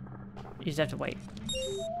have to wait.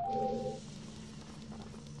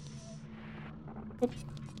 Oop.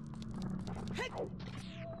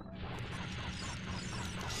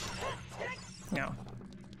 No.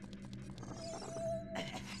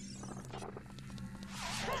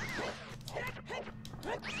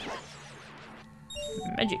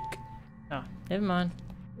 Magic. Oh, never mind.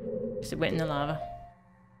 Guess it went in the lava.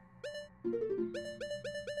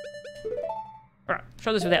 Alright,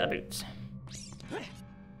 try this without the boots.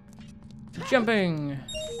 Jumping!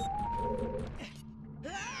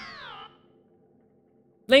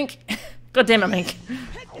 Link! God damn it, Link!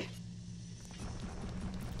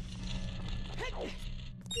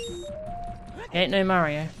 Ain't no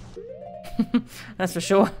Mario. That's for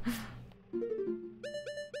sure.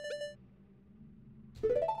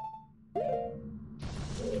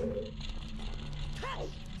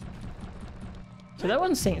 So that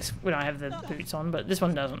one sinks when I have the boots on, but this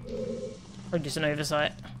one doesn't. Or just an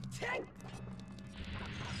oversight. I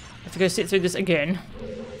have to go sit through this again.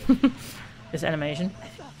 This animation.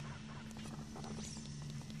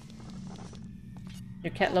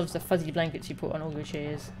 Your cat loves the fuzzy blankets you put on all your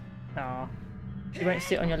chairs. Aww. She won't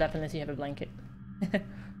sit on your lap unless you have a blanket.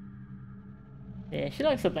 Yeah, she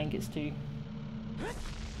likes the blankets too.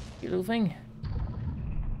 Cute little thing.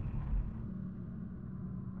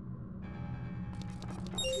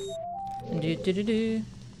 Do do do do.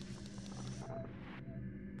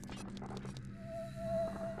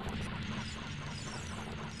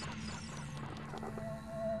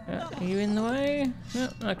 Are you in the way? No?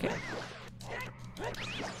 Okay.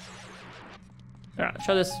 Alright,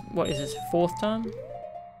 try this. What is this? 4th time?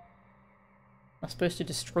 I'm supposed to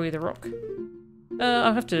destroy the rock.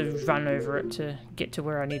 I'll have to run over it to get to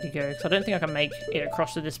where I need to go, because I don't think I can make it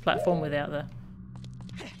across to this platform without the...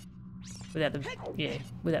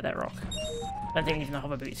 without that rock. I don't think even the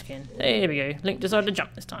hover boots can. There we go. Link decided to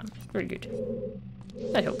jump this time. Very good.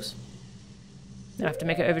 That helps. Now I have to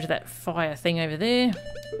make it over to that fire thing over there.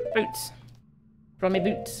 Boots. Draw me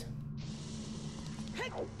boots.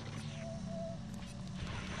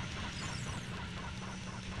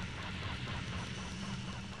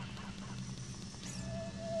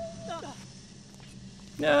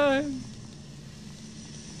 No.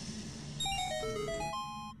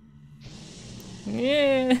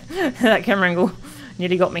 Yeah, that camera angle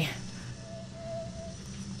nearly got me.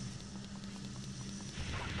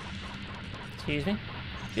 Excuse me.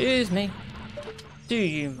 Excuse me. Do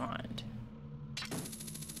you mind?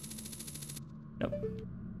 Nope.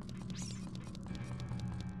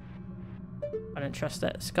 I don't trust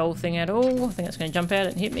that skull thing at all. I think it's going to jump out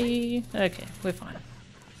and hit me. Okay, we're fine.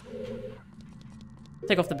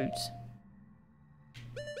 Take off the boots.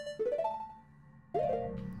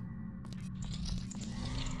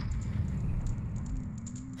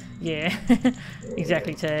 Yeah,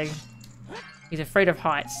 exactly, Tag. He's afraid of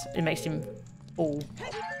heights. It makes him fall.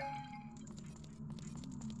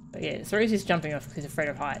 But yeah, so he's jumping off because he's afraid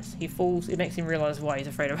of heights. He falls, it makes him realise why he's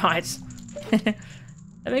afraid of heights. That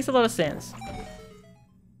makes a lot of sense.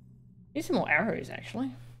 Need some more arrows,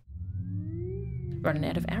 actually. Running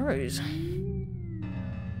out of arrows.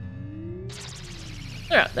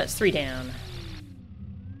 Alright, that's 3 down.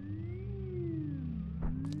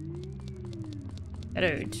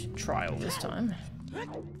 Arrow trial this time.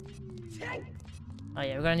 Oh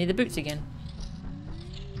yeah, we're gonna need the boots again.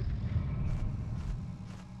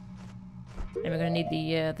 And we're gonna need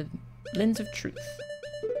the lens of truth.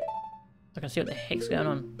 So I can see what the heck's going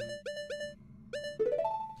on.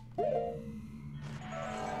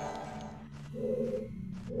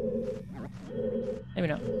 Maybe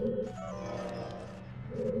not.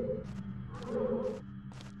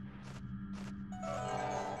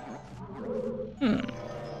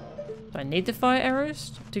 Do I need the fire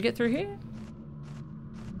arrows to get through here?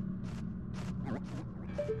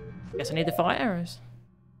 Guess I need the fire arrows.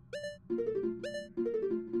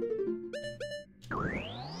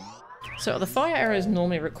 So are the fire arrows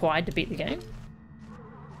normally required to beat the game?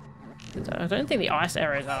 I don't think the ice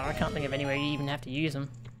arrows are. I can't think of anywhere you even have to use them.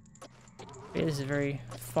 Yeah, this is very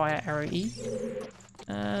fire arrow-y.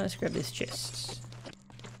 Let's grab this chest.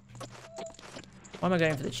 Why am I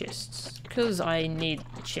going for the chests? Because I need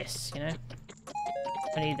chests, you know?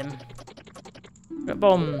 I need them. Got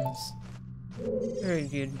bombs. Very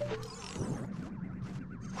good.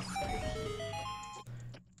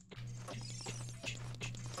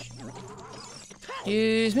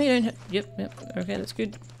 Excuse me, don't... Yep, okay, that's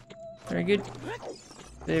good. Very good.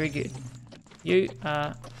 Very good. You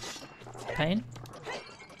are... pain.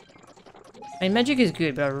 I mean, magic is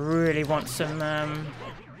good, but I really want some,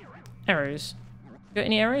 Arrows. Got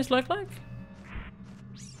any arrows, like? No,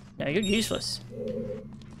 you're useless.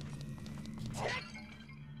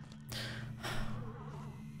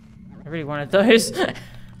 I really wanted those.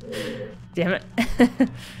 Damn it.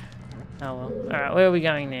 Oh well. Alright, where are we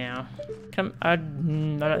going now? I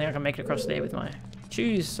don't think I can make it across there with my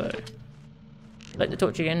shoes, so... Light the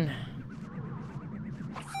torch again.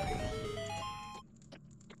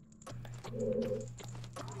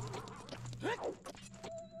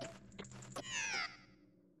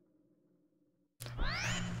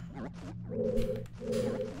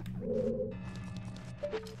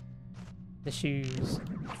 The shoes.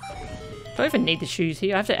 Do I even need the shoes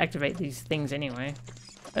here? I have to activate these things anyway.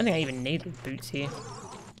 I don't think I even need the boots here.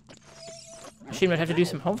 I assume I'd have to do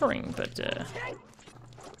some hovering, but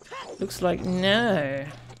looks like no.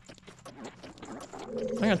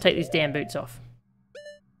 I'm gonna take these damn boots off.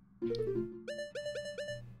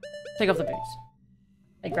 Take off the boots.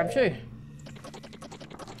 Hey, grab two.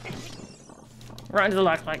 Right into the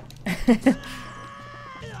like.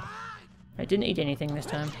 I didn't eat anything this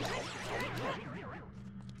time.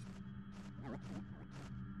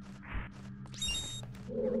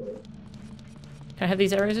 Can I have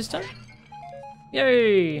these arrows this time?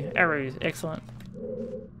 Yay! Arrows, excellent.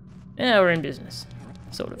 Now we're in business.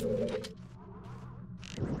 Sort of.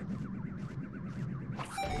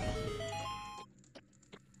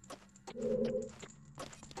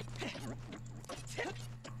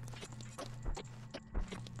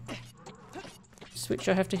 Switch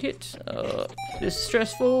I have to hit. This is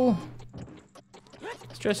stressful.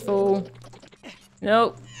 Stressful.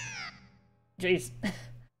 Nope. Jeez.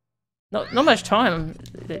 Not much time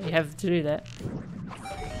that you have to do that.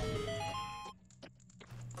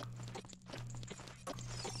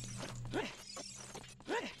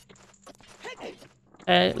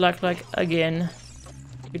 Like again.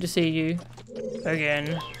 Good to see you.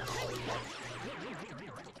 Again.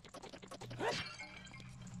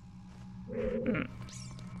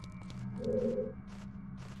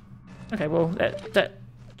 Okay, well that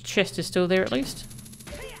chest is still there at least.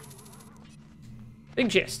 Big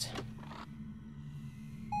chest.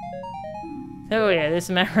 Oh yeah, there's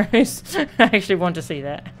some arrows. I actually want to see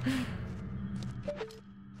that.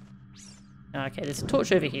 Okay, there's a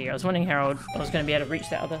torch over here. I was wondering how I was going to be able to reach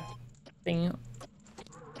that other thing.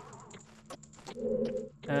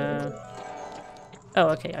 Oh,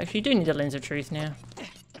 okay. I actually do need a lens of truth now.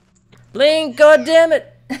 Link, god damn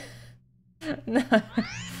it! No.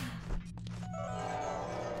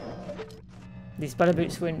 These butter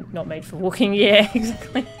boots were not made for walking. Yeah,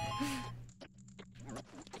 exactly.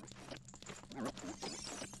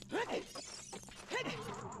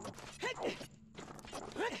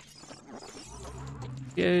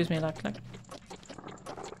 Excuse me, like. I'd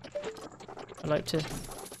like to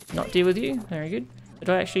not deal with you. Very good. Did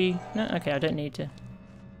I actually... No? Okay, I don't need to.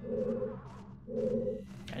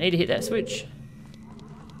 I need to hit that switch.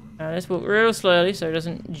 Let's walk real slowly so it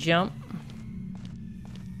doesn't jump.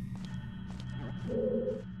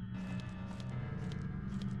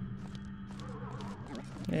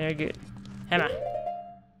 Very good. Hammer.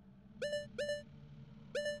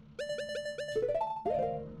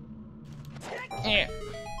 Yeah.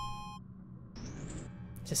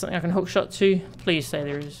 Is there something I can hook shot to? Please say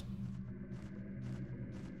there is.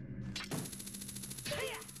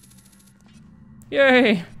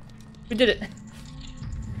 Yay! We did it!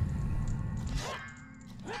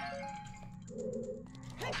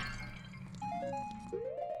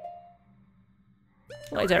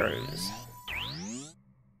 Light arrows.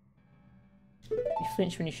 You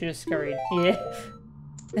flinched when you should have scurried. Yeah.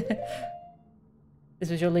 This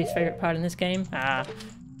was your least favourite part in this game? Ah.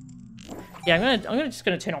 Yeah, I'm just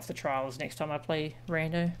gonna turn off the trials next time I play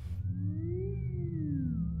Rando.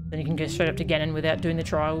 Then you can go straight up to Ganon without doing the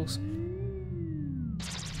trials.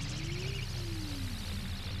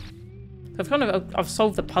 I've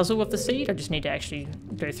solved the puzzle of the seed. I just need to actually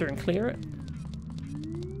go through and clear it.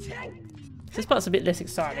 This part's a bit less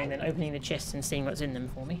exciting than opening the chests and seeing what's in them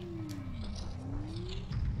for me.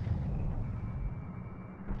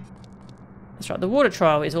 That's right, the water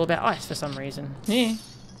trial is all about ice for some reason. Yeah.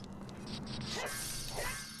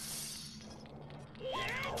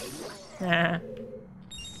 Nah.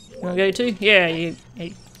 You wanna go too? Yeah, you.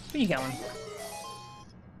 Hey, where you going?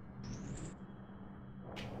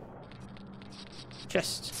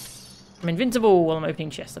 Chest. I'm invincible while I'm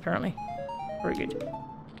opening chests, apparently. Very good.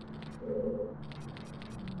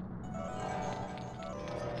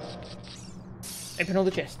 Open all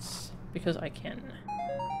the chests, because I can.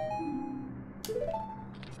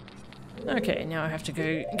 Okay, now I have to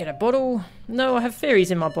go get a bottle. No, I have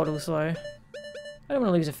fairies in my bottles, though. I don't want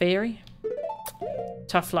to lose a fairy.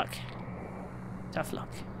 Tough luck. Tough luck.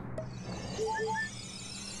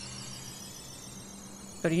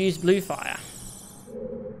 Gotta use blue fire.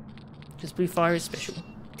 Because blue fire is special.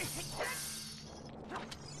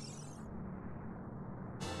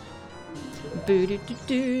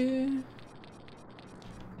 Boo-doo-doo-doo.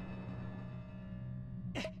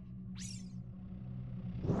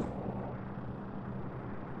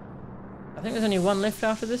 I think there's only one left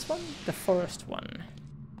after this one. The forest one.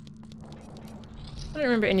 I don't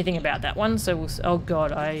remember anything about that one, so we'll... Oh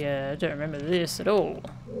god, I don't remember this at all.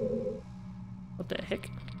 What the heck?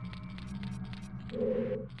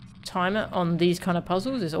 Timer on these kind of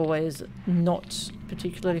puzzles is always not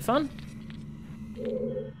particularly fun.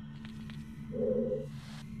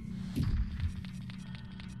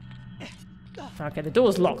 Okay, the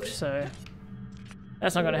door's locked, so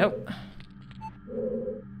that's not going to help.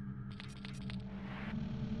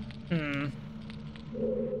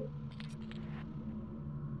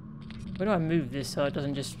 Where do I move this so it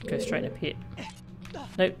doesn't just go straight in a pit?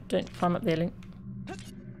 Nope, don't climb up there, Link.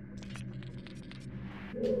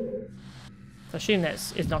 I assume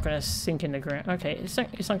it's not going to sink in the ground. Okay, it's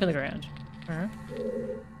sunk in the ground. Alright.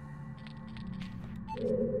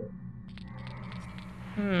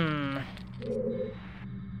 I'm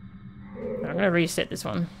going to reset this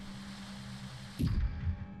one.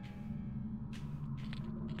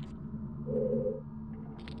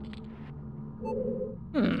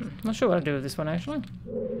 Not sure what to do with this one, actually.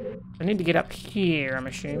 I need to get up here, I'm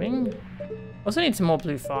assuming. Also need some more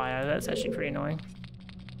blue fire. That's actually pretty annoying.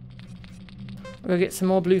 We'll go get some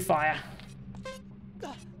more blue fire.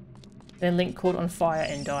 Then Link caught on fire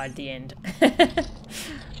and died. The end.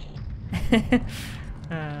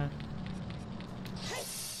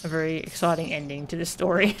 A very exciting ending to this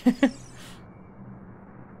story.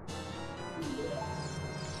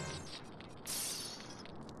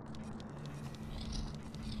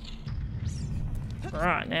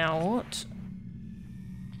 Right, now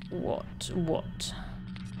what?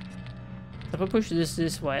 If I push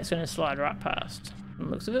this way, it's going to slide right past, from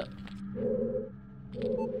the looks of it.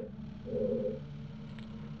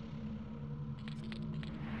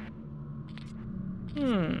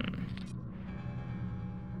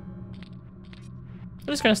 I'm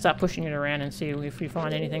just going to start pushing it around and see if we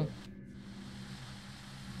find anything.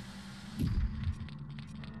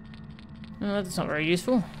 Oh, that's not very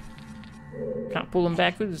useful. Can't pull them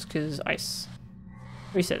backwards because ice.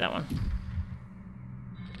 Reset that one.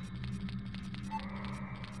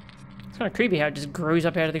 It's kind of creepy how it just grows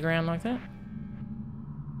up out of the ground like that.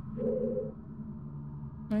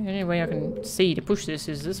 The only way I can see to push this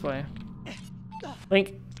is this way.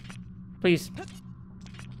 Link, please.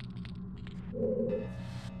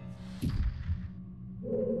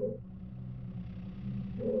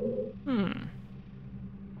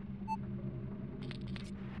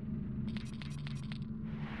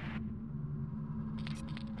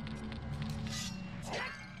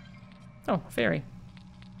 Oh, fairy.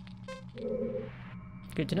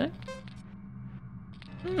 Good to know.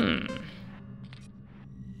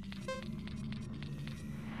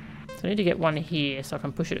 So I need to get one here so I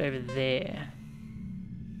can push it over there.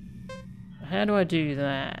 How do I do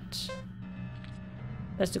that?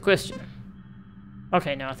 That's the question.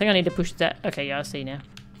 Okay, no, I think I need to push that. Okay, yeah, I see now.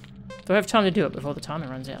 Do I have time to do it before the timer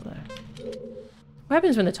runs out, though? What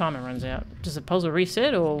happens when the timer runs out? Does the puzzle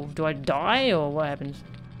reset, or do I die, or what happens?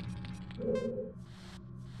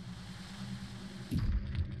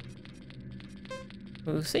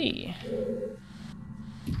 We'll see.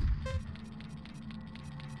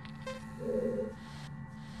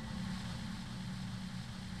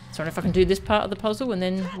 So if I can do this part of the puzzle and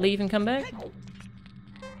then leave and come back?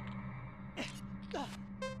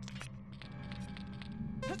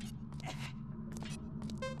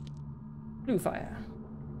 Blue fire.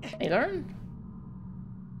 Hey, Lauren.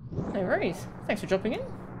 No worries. Thanks for dropping in.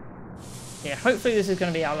 Yeah, hopefully this is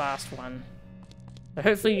going to be our last one. So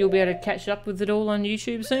hopefully you'll be able to catch up with it all on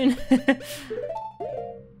YouTube soon.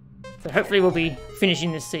 So hopefully we'll be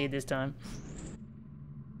finishing this seed this time.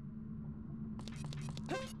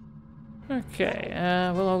 Okay,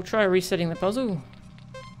 well I'll try resetting the puzzle.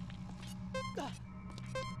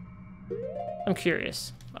 I'm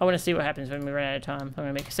curious. I want to see what happens when we run out of time. I'm going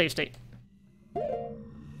to make a save state.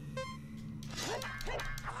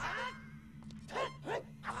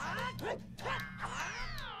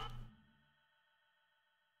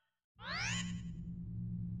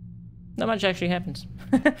 Not much actually happens.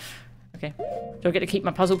 Okay. Do I get to keep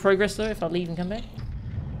my puzzle progress though if I leave and come back?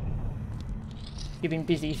 You've been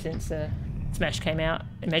busy since Smash came out.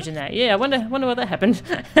 Imagine that. Yeah, I wonder what that happened.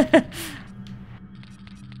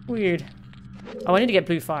 Weird. Oh, I need to get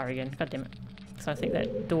blue fire again. God damn it. Because I think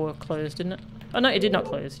that door closed, didn't it? Oh no, it did not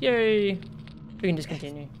close. Yay! We can just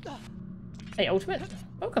continue. Hey, Ultimate.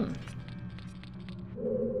 Welcome.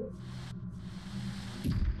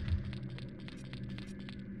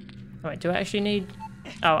 Wait, do I actually need...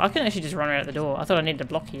 Oh, I can actually just run out the door. I thought I needed a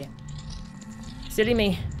block here. Silly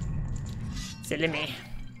me. Silly me.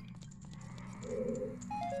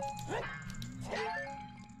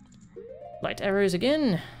 Light arrows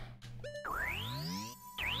again.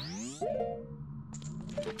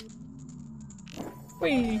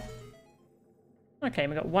 Whee! Okay,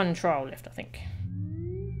 we got one trial left, I think.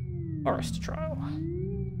 Forest trial.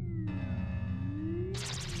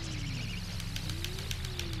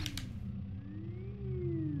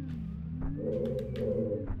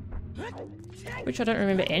 Which I don't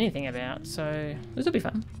remember anything about, so this will be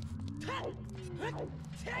fun.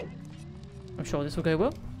 I'm sure this will go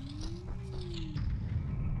well.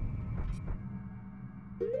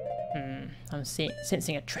 I'm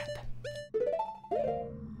sensing a trap.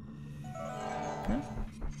 Huh?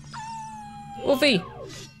 Wolfie!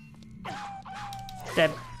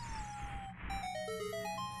 Deb.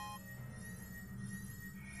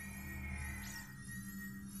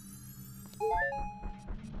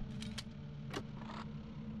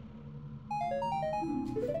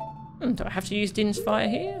 Do I have to use Din's fire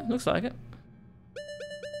here? Looks like it.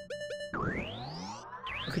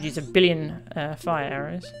 I could use a billion fire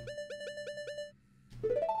arrows.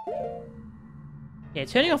 Yeah,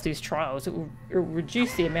 turning off these trials, it will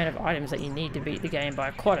reduce the amount of items that you need to beat the game by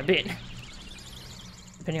quite a bit.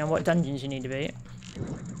 Depending on what dungeons you need to beat.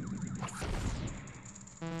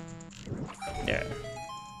 Yeah.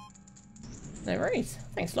 No worries.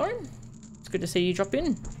 Thanks, Lauren. It's good to see you drop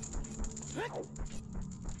in.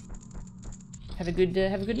 Have a good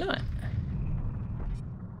night.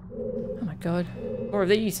 Oh my god. More of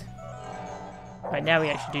these. Right, now we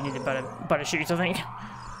actually do need the butter shoes, I think.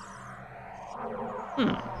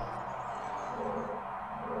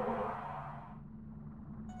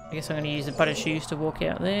 I guess I'm going to use the butter shoes to walk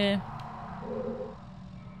out there.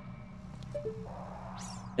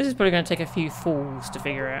 This is probably going to take a few falls to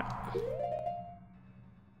figure out.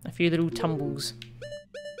 A few little tumbles.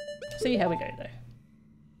 See how we go though.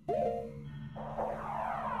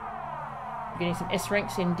 Getting some S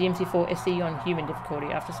ranks in DMC4 SE on human difficulty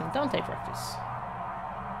after some Dante practice.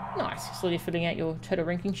 Nice, slowly filling out your total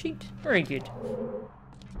ranking sheet. Very good.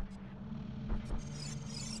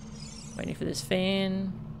 Waiting for this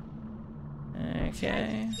fan.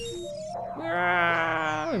 Okay.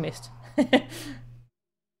 We missed.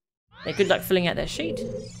 Yeah, good luck filling out that sheet.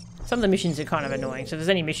 Some of the missions are kind of annoying, so if there's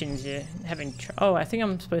any missions you're having oh, I think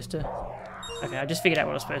I'm supposed to... Okay, I just figured out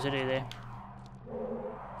what I was supposed to do there.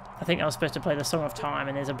 I think I was supposed to play the Song of Time,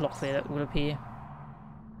 and there's a block there that will appear.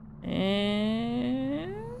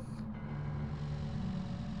 And...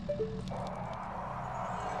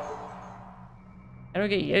 how do I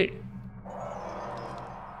get you?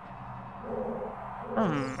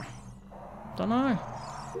 Don't know.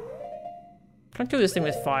 Can I kill this thing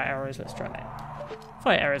with fire arrows? Let's try that.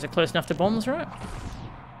 Fire arrows are close enough to bombs, right?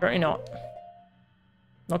 Apparently not.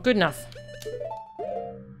 Not good enough.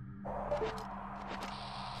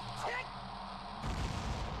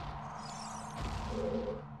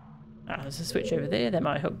 Ah, there's a switch over there. That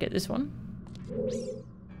might help get this one.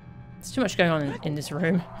 There's too much going on in this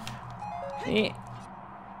room. Yeah.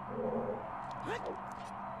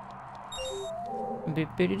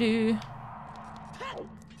 Boop-boop-doo-doo.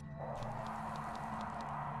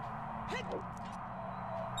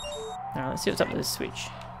 Now let's see what's up with this switch.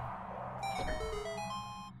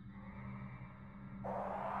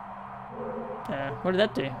 What did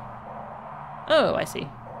that do? Oh, I see.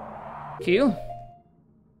 Q.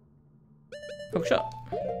 Hook shot.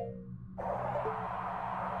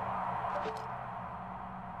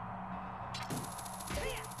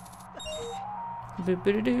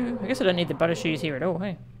 Boop-boop-doo-doo. I guess I don't need the butter shoes here at all,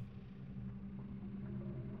 hey?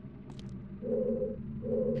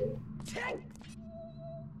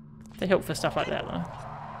 They help for stuff like that, though.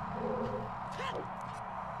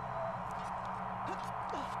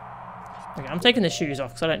 Okay, I'm taking the shoes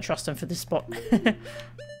off because I don't trust them for this spot.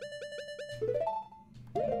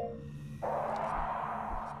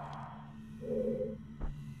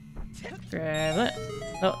 Grab that.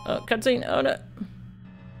 Oh, cutscene. Oh no.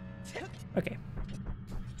 Okay.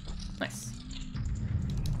 Nice.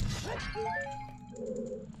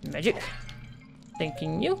 Magic.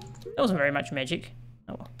 Thanking you. That wasn't very much magic.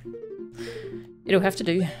 Oh well. It'll have to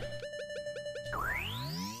do.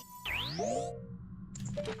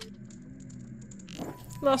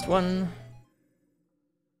 Last one.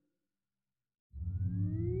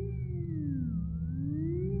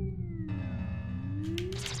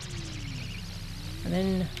 And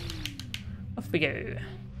then off we go.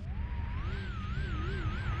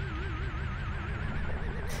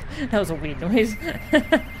 That was a weird noise.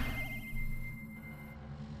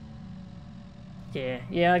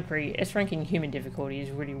 Yeah, I agree. S ranking human difficulty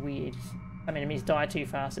is really weird. Some enemies die too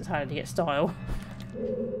fast, it's harder to get style.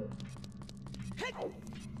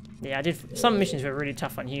 Yeah, some missions were really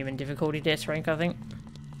tough on human difficulty death rank, I think.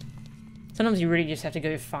 Sometimes you really just have to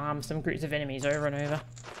go farm some groups of enemies over and over.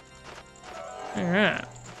 Alright.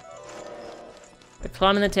 We're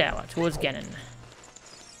climbing the tower towards Ganon.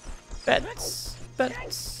 Bats.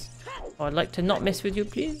 Oh, I'd like to not mess with you,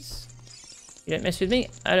 please. You don't mess with me,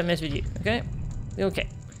 I don't mess with you, okay? Okay.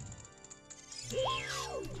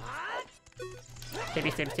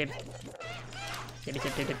 Stabby, stab, stab. Stabby,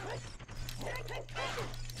 stab, stab, stab.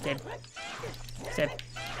 Stab. Stab.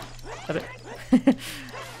 Stop it.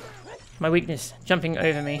 My weakness, jumping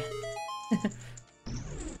over me.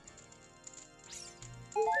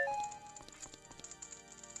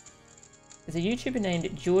 There's a YouTuber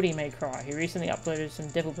named Geordie May Cry who recently uploaded some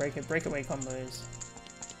Devil Breaker breakaway combos.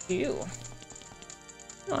 Ew.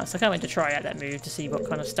 Nice, I can't wait to try out that move to see what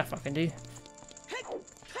kind of stuff I can do.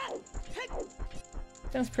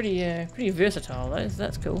 Sounds pretty versatile though, so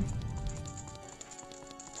that's cool.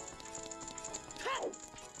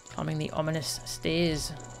 Climbing the ominous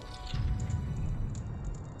stairs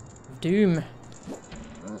of doom.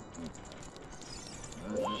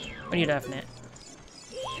 What are you laughing at?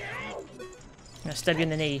 I'm gonna stab you in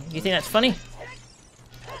the knee. You think that's funny?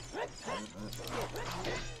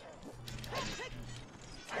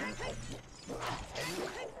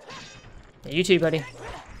 Yeah, you too, buddy.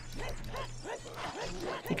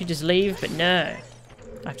 You could just leave, but no.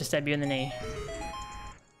 I have to stab you in the knee.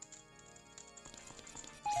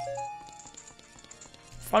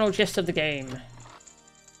 Final chest of the game.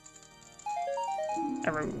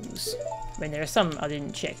 Arrows. I mean, there are some I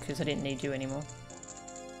didn't check because I didn't need to anymore.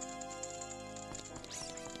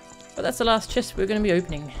 But that's the last chest we're going to be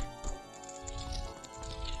opening.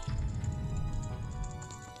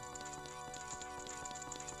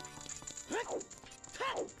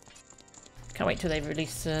 Can't wait till they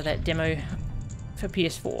release that demo for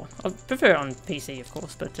PS4. I prefer it on PC, of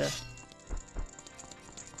course, but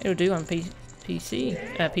it'll do on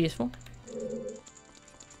PS4.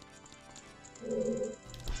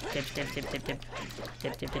 Dip, dip, dip, dip, dip.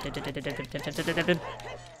 Dip, dip, dip, dip, dip, dip, dip, dip, dip, dip, dip, dip.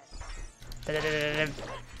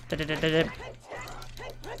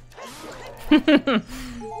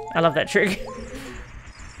 I love that trick.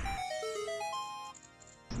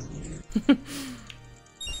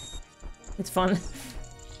 It's fun.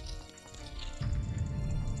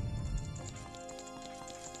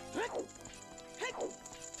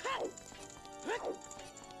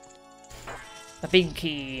 A big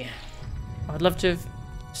key. I'd love to have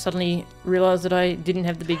suddenly realised that I didn't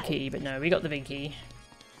have the big key, but no, we got the big key.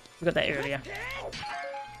 We got that earlier.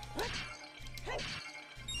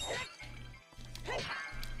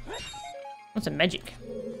 Want some magic?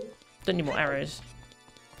 Don't need more arrows.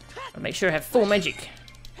 I'll make sure I have full magic.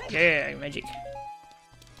 Yeah, magic.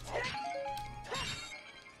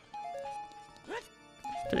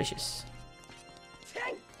 Delicious.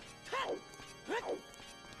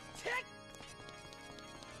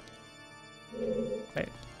 Wait.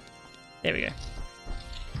 There we go.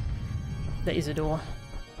 That is a door.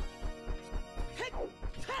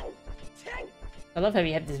 I love how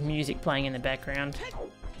you have this music playing in the background.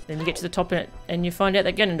 Then you get to the top of it and you find out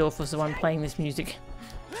that Ganondorf was the one playing this music.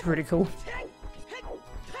 It's pretty cool.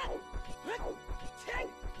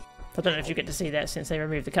 I don't know if you get to see that since they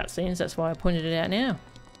removed the cutscenes, that's why I pointed it out now.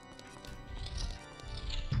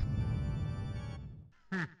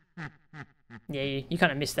 Yeah, you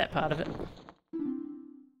kind of missed that part of it.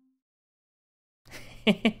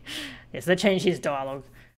 Yes, they changed his dialogue.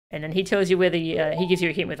 And then he tells you where the, he gives you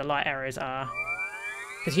a hint where the light arrows are.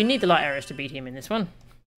 Because you need the light arrows to beat him in this one.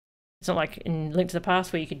 It's not like in Link to the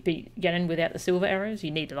Past where you could beat Ganon without the silver arrows.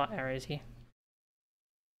 You need the light arrows here.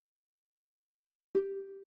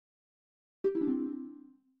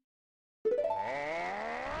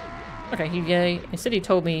 Okay, instead he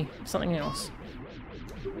told me something else.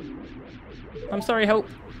 I'm sorry, Help.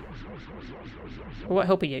 Well, what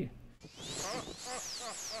help are you?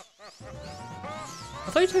 I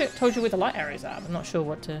thought he told you where the light arrows are, but I'm not sure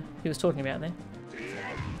what he was talking about there.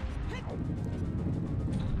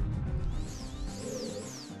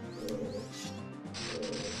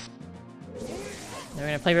 Now we're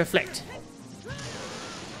going to play Reflect.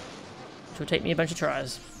 Which will take me a bunch of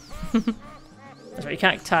tries. That's right, you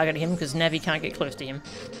can't target him because Navi can't get close to him.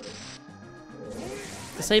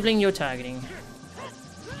 Disabling your targeting.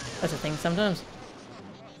 That's a thing sometimes.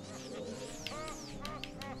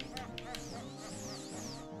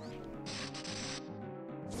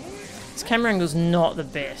 This camera angle's not the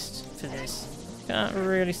best for this. Can't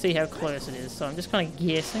really see how close it is, so I'm just kind of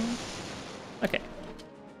guessing. Okay.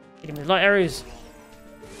 Hit him with light arrows.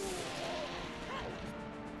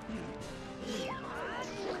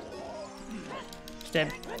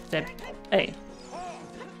 Stab, stab. Hey.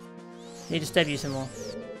 Need to stab you some more.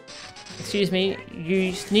 Excuse me,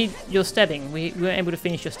 you need your stabbing. We weren't able to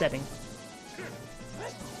finish your stabbing.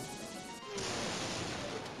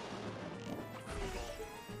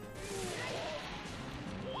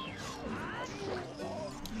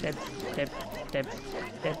 Stab, stab, stab,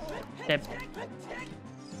 stab, stab.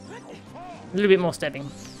 A little bit more stabbing.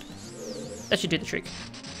 That should do the trick.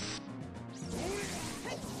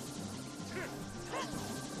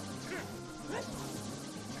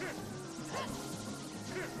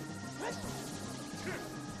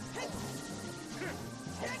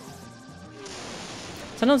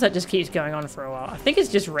 Sometimes that just keeps going on for a while. I think it's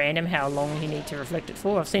just random how long you need to reflect it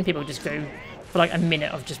for. I've seen people just go for like a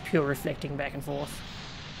minute of just pure reflecting back and forth.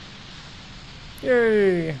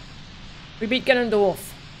 Yay! We beat Ganondorf!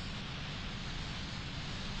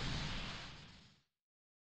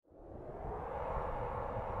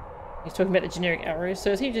 He's talking about the generic arrows,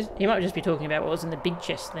 so he might just be talking about what was in the big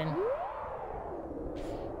chest then.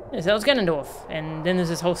 Yes, that was Ganondorf. And then there's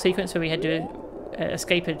this whole sequence where we had to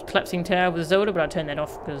escape a collapsing tower with Zelda, but I turned that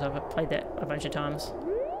off because I've played that a bunch of times.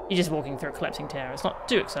 You're just walking through a collapsing tower. It's not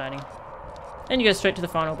too exciting. And you go straight to the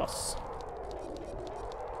final boss.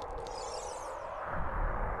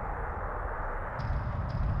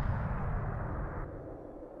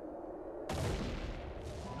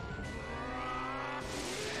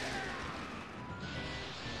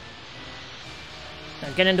 Now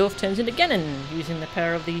Ganondorf turns into Ganon using the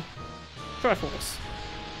power of the Triforce.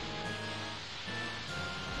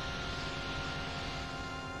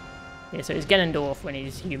 Yeah, so it's Ganondorf when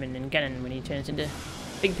he's human and Ganon when he turns into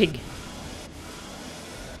Big Pig.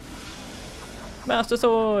 Master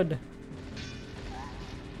Sword!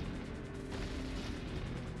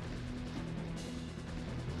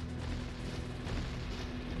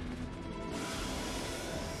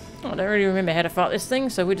 Oh, I don't really remember how to fight this thing,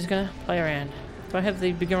 so we're just gonna play around. Do I have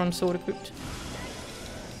the Biggoron sword equipped?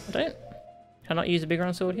 I don't. Can I not use the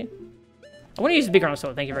Biggoron sword here? I want to use the Biggoron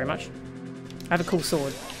sword, thank you very much. I have a cool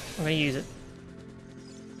sword. I'm going to use it.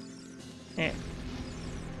 Yeah.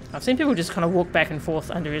 I've seen people just kind of walk back and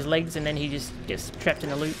forth under his legs and then he just gets trapped in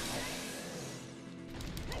a loop.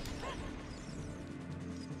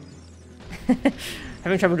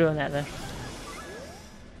 Having trouble doing that though.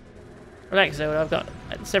 Relax though, I've got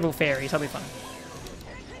several fairies, I'll be fine.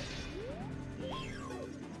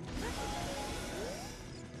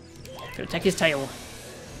 Gotta take his tail.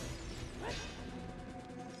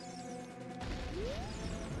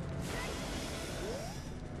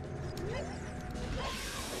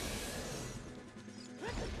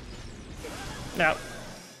 No. I'm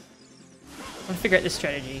gonna figure out this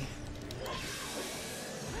strategy.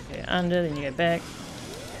 Okay, under, then you go back.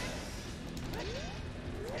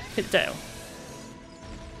 Hit the tail.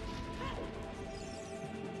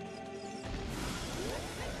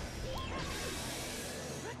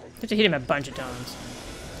 Have to hit him a bunch of times.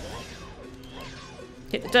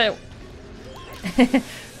 Hit the tail.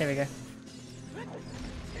 There we go.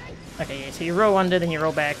 Okay, yeah, so you roll under, then you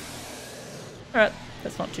roll back. Alright,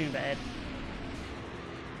 that's not too bad.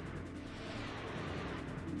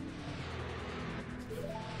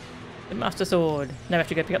 The Master Sword. Now we have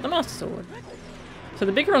to go pick up the Master Sword. So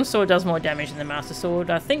the Biggoron Sword does more damage than the Master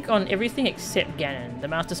Sword. I think on everything except Ganon. The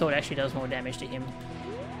Master Sword actually does more damage to him.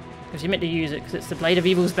 Because you're meant to use it, because it's the Blade of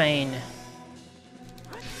Evil's Bane.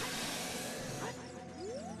 I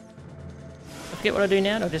forget what I do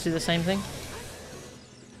now, I'll just do the same thing.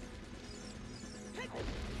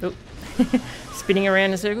 Oh. Spinning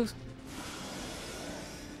around in circles.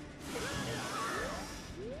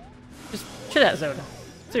 Just chill out, Zelda.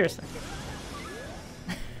 Seriously.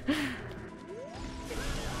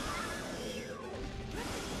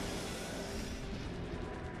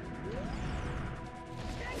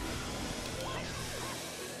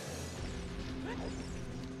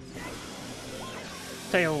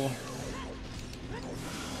 Tail.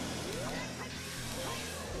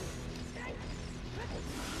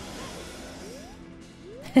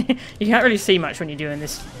 You can't really see much when you're doing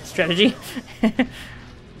this strategy.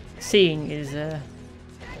 Seeing is kind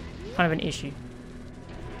of an issue.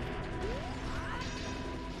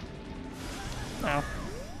 Ow.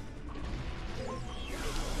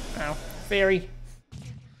 Ow. Fairy.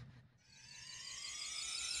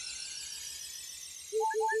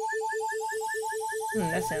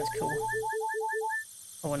 That sounds cool.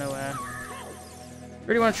 I want to,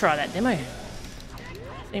 really want to try that demo.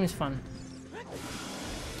 Seems fun.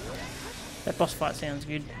 That boss fight sounds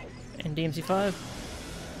good. And DMC5.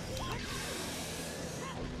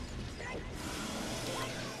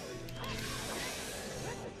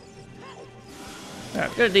 Alright,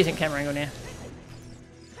 got a decent camera angle now.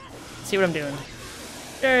 Let's see what I'm doing.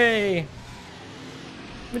 Yay!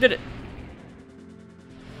 We did it!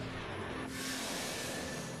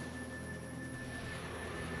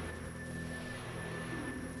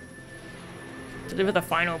 Deliver the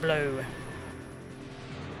final blow.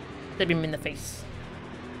 Stab him in the face.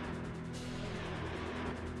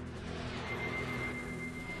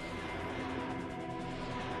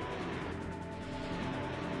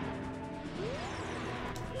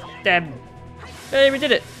 Stab. Hey, we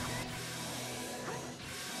did it!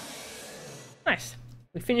 Nice.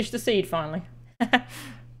 We finished the seed finally. And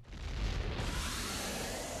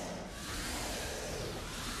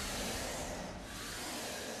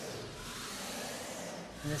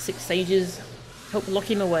the 6 sages help lock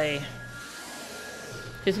him away.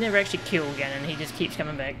 Because he never actually killed Ganon, he just keeps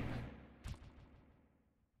coming back.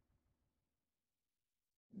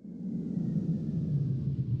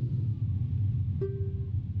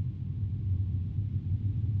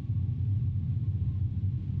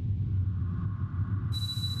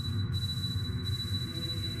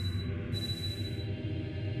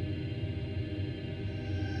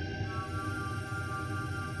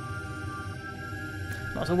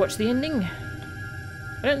 Might as well watch the ending.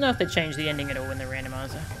 I don't know if they changed the ending at all in the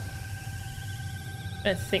randomizer. I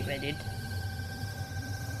don't think they did.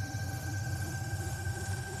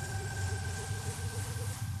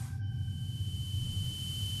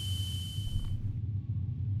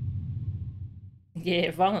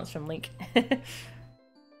 Yeah, violence from Link.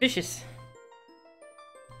 Vicious.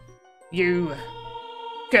 You.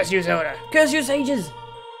 Curse you, Zelda. Curse you, sages.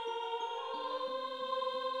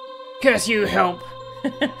 Curse you, help.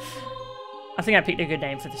 I think I picked a good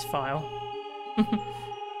name for this file.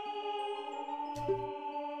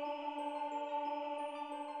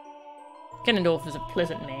 Ganondorf is a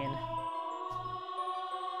pleasant man.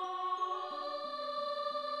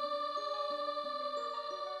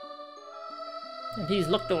 And he's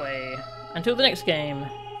locked away. Until the next game.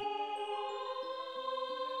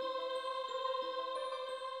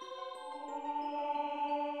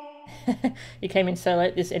 He came in so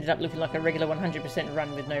late, this ended up looking like a regular 100%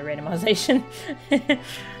 run with no randomization.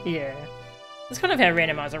 Yeah. That's kind of how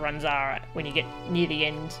randomizer runs are when you get near the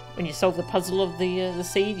end. When you solve the puzzle of the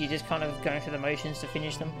seed, you're just kind of going through the motions to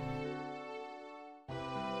finish them.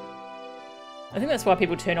 I think that's why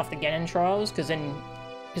people turn off the Ganon trials, because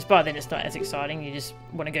by then it's not as exciting, you just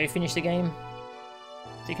want to go finish the game.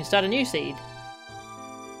 So you can start a new seed.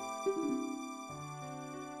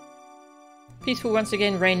 Peace will once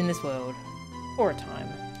again reign in this world. For a time.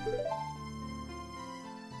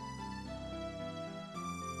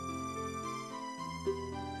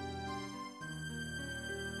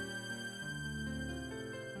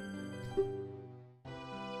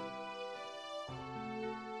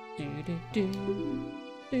 Do do do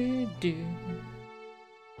do do.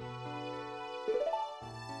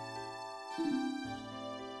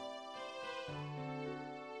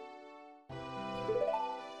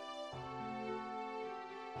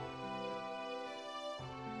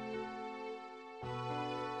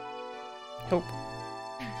 Hope.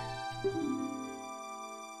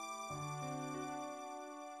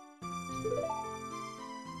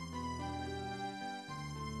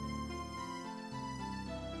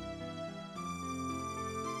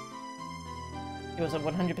 It was a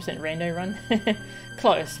 100% rando run.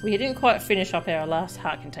 Close. We didn't quite finish up our last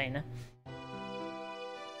heart container.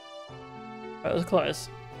 But it was close.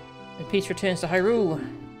 And peace returns to Hyrule.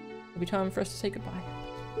 It'll be time for us to say goodbye.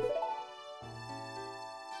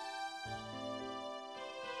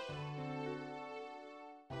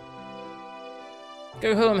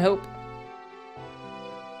 Go home, Hope.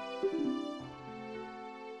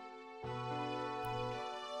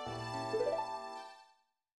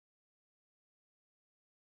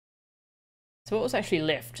 So what was actually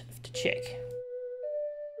left to check?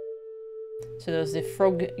 So there was the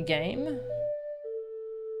frog game.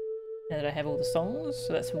 Now that I have all the songs,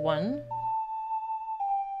 so that's 1.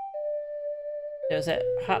 There was that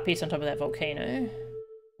heart piece on top of that volcano.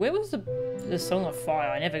 Where was the Song of Fire?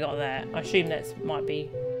 I never got that. I assume that might be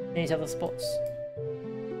in these other spots.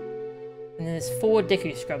 And then there's 4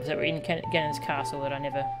 Deku Scrubs that were in Ganon's castle that I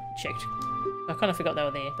never checked. I kind of forgot they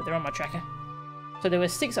were there, but they're on my tracker. So there were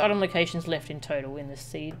 6 item locations left in total in this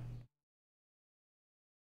seed.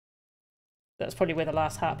 That's probably where the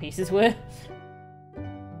last heart pieces were.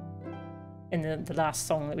 And the last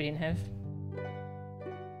song that we didn't have.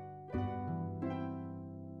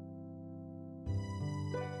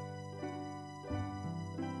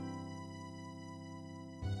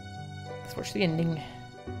 watch the ending.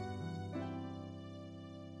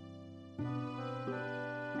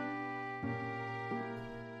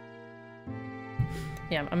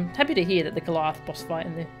 Yeah, I'm happy to hear that the Goliath boss fight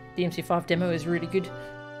in the DMC5 demo is really good.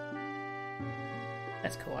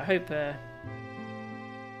 That's cool. I hope yeah,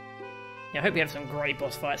 I hope we have some great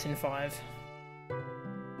boss fights in 5.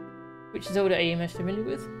 Which Zelda are you most familiar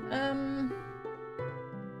with?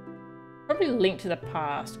 Probably Link to the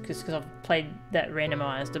Past, because I've played that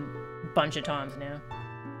randomized a bunch of times now.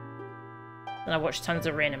 And I watched tons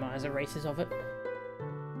of randomizer races of it.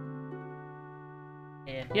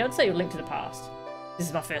 Yeah, I'd say Link to the Past. This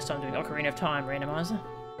is my first time doing Ocarina of Time Randomizer.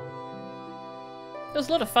 It was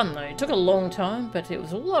a lot of fun though. It took a long time, but it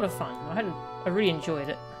was a lot of fun. I really enjoyed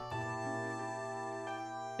it.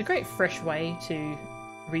 It's a great fresh way to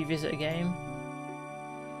revisit a game.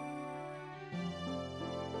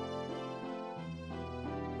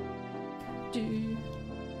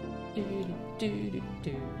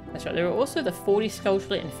 That's right, there were also the 40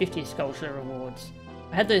 Skulltula and 50 Skulltula rewards.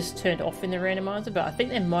 I had those turned off in the randomizer, but I think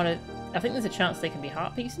there's a chance they can be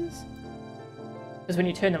heart pieces. Because when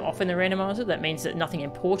you turn them off in the randomizer, that means that nothing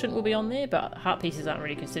important will be on there, but heart pieces aren't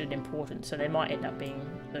really considered important, so they might end up being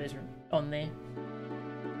those on there.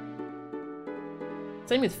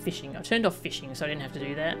 Same with fishing. I turned off fishing, so I didn't have to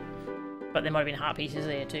do that. But there might have been heart pieces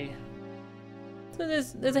there too. So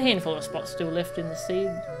there's a handful of spots still left in the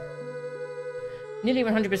seed. Nearly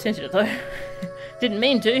 100%'d it though. Didn't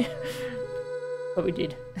mean to, but we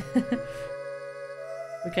did.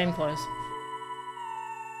 We came close.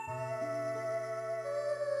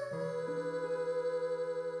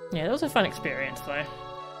 Yeah, that was a fun experience though.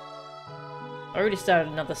 I already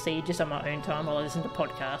started another seed just on my own time while I listened to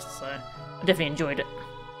podcasts, so I definitely enjoyed it.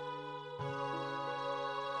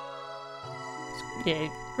 Yeah,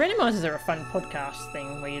 randomizers are a fun podcast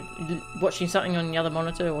thing where you're watching something on the other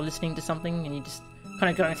monitor or listening to something and you're just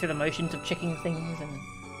kind of going through the motions of checking things and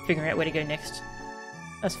figuring out where to go next.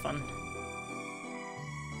 That's fun.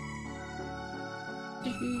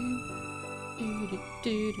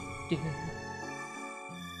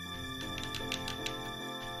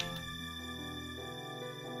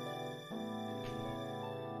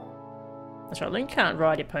 That's right, Link can't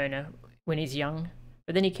ride Epona when he's young,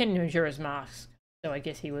 but then he can Majora's Mask. So I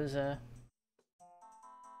guess he was, I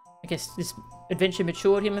guess this adventure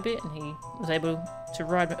matured him a bit and he was able to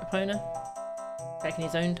ride Epona back in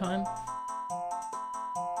his own time.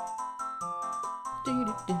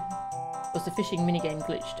 Was the fishing minigame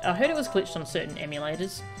glitched? I heard it was glitched on certain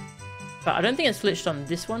emulators, but I don't think it's glitched on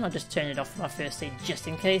this one. I just turned it off for my first seed just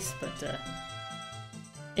in case, but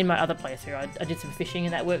in my other playthrough I did some fishing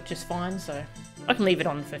and that worked just fine, so I can leave it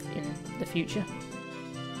on for in the future.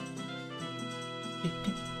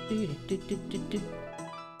 And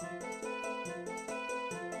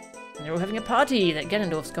they're all having a party that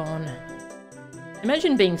Ganondorf's gone.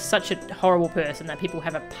 Imagine being such a horrible person that people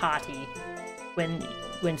have a party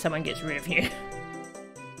when someone gets rid of you.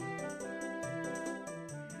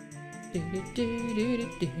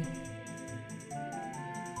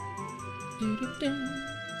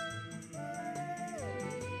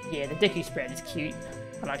 Yeah, the Deku spread is cute.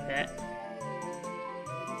 I like that.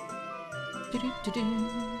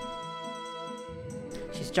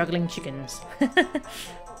 She's juggling chickens.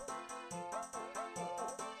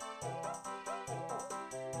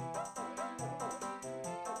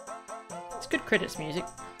 It's good credits music.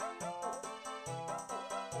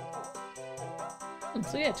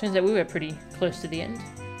 So yeah, it turns out we were pretty close to the end.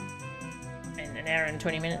 In an hour and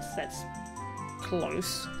 20 minutes, that's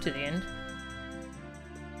close to the end.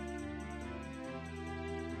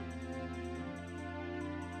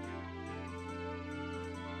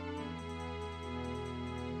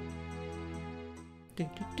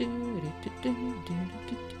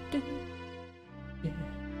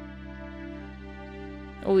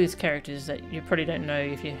 All these characters that you probably don't know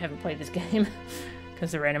if you haven't played this game,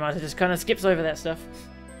 because the randomizer just kind of skips over that stuff.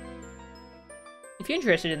 If you're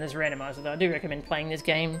interested in this randomizer though, I do recommend playing this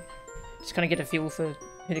game. Just kind of get a feel for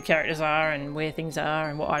who the characters are and where things are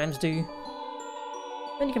and what items do.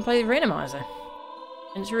 Then you can play the randomizer,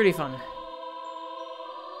 and it's really fun.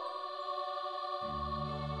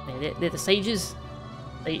 Yeah, they're the sages.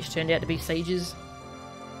 They each turned out to be sages.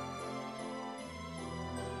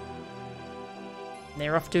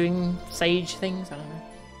 They're off doing sage things, I don't know.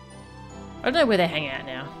 I don't know where they hang out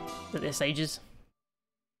now, that they're sages.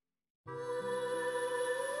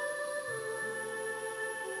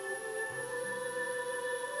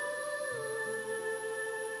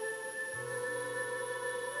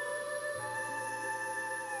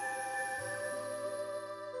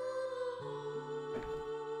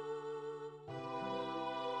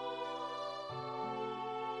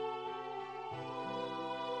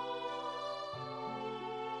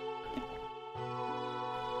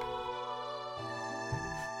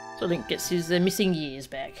 So Link gets his missing years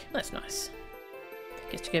back. That's nice.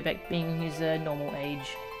 Gets to go back being his normal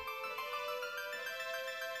age.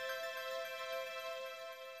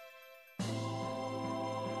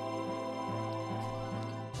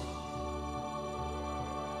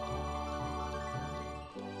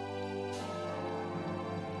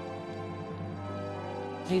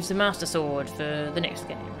 Use the Master Sword for the next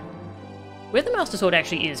game. Where the Master Sword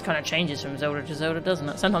actually is kind of changes from Zelda to Zelda, doesn't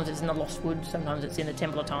it? Sometimes it's in the Lost Wood, sometimes it's in the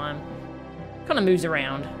Temple of Time. Kind of moves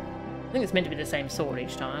around. I think it's meant to be the same sword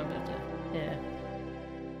each time, but yeah.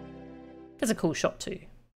 That's a cool shot too.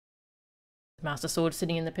 The Master Sword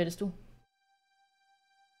sitting in the pedestal.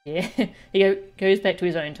 Yeah, he goes back to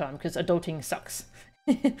his own time, because adulting sucks.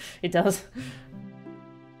 It does.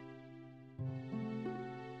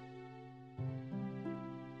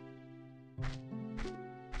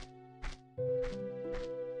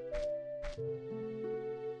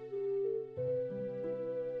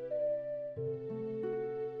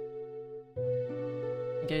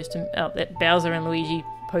 Goes to that Bowser and Luigi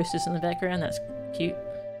posters in the background. That's cute.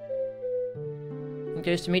 And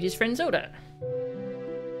goes to meet his friend Zelda.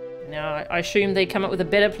 Now I assume they come up with a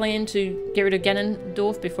better plan to get rid of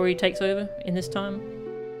Ganondorf before he takes over in this time.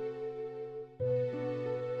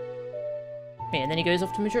 Yeah, and then he goes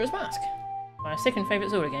off to Majora's Mask, my second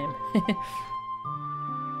favourite Zelda game.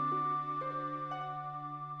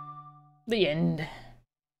 The end.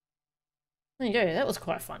 There you go. That was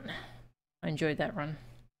quite fun. I enjoyed that run.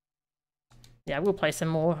 Yeah, I will play some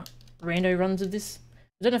more rando runs of this.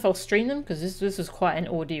 I don't know if I'll stream them, because this was quite an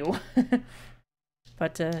ordeal.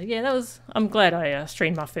 But yeah, that was... I'm glad I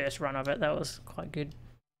streamed my first run of it. That was quite good.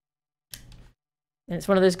 And it's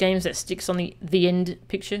one of those games that sticks on the end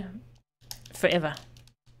picture forever.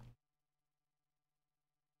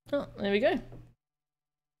 Oh, there we go. It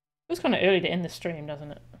was kind of early to end the stream,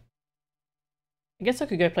 doesn't it? I guess I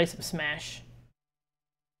could go play some Smash.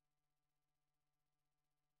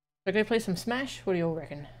 Should I go play some Smash? What do you all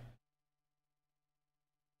reckon?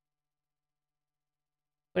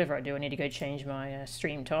 Whatever I do, I need to go change my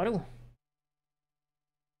stream title.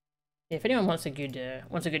 Yeah, if anyone wants a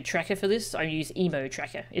good tracker for this, I use Emo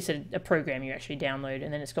Tracker. It's a program you actually download,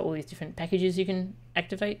 and then it's got all these different packages you can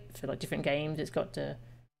activate for like different games. It's got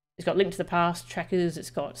Link to the Past trackers.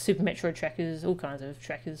 It's got Super Metroid trackers, all kinds of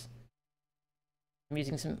trackers. I'm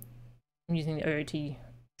using the OOT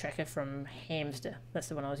tracker from Hamster. That's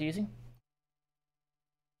the one I was using.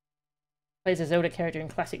 Plays a Zelda character in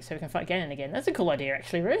Classic so we can fight Ganon again. That's a cool idea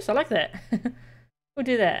actually, Rose. I like that. We'll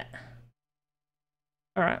do that.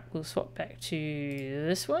 Alright, we'll swap back to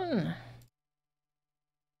this one.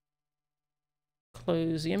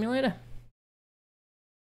 Close the emulator.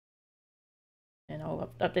 And I'll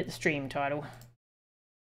update the stream title.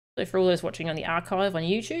 So for all those watching on the archive on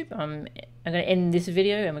YouTube, I'm going to end this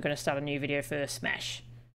video and we're going to start a new video for Smash.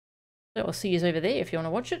 So I'll see you over there if you want to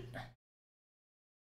watch it.